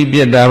 Get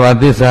Pibi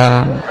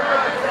Davadisa.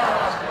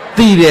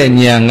 Tire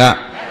Nyanga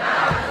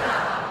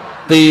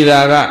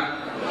Tiraga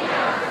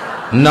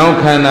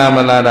Naukana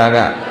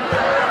Maladaga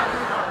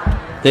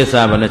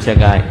Tesabana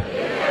Chagai.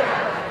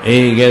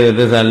 A get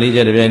this a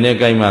leader of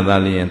Nekai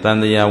Madali and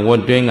Tandia,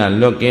 what doing and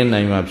look in,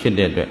 I'm a shit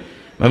dead.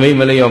 Mammy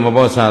Malay of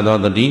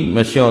Mabosa, the D,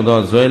 Monsieur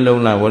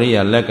Zuelo,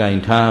 Waria, Leka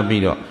in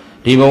Tabido,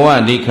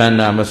 Divawa,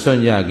 Dikana,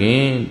 Masonia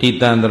again,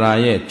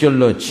 Titandraye,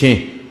 Chulo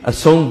Chi, a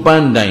song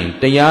bandine,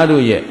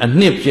 Tayaruye, a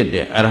nip shit,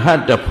 a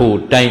hat to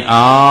put, dying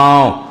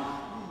out.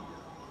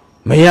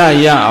 Maya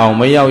Yao,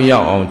 Maya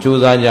Yao,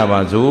 Chuza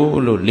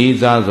Javazu,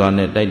 Liza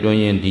Zone,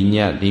 Taitoyan,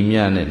 Dinya,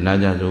 Dimia, and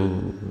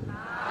Najazu.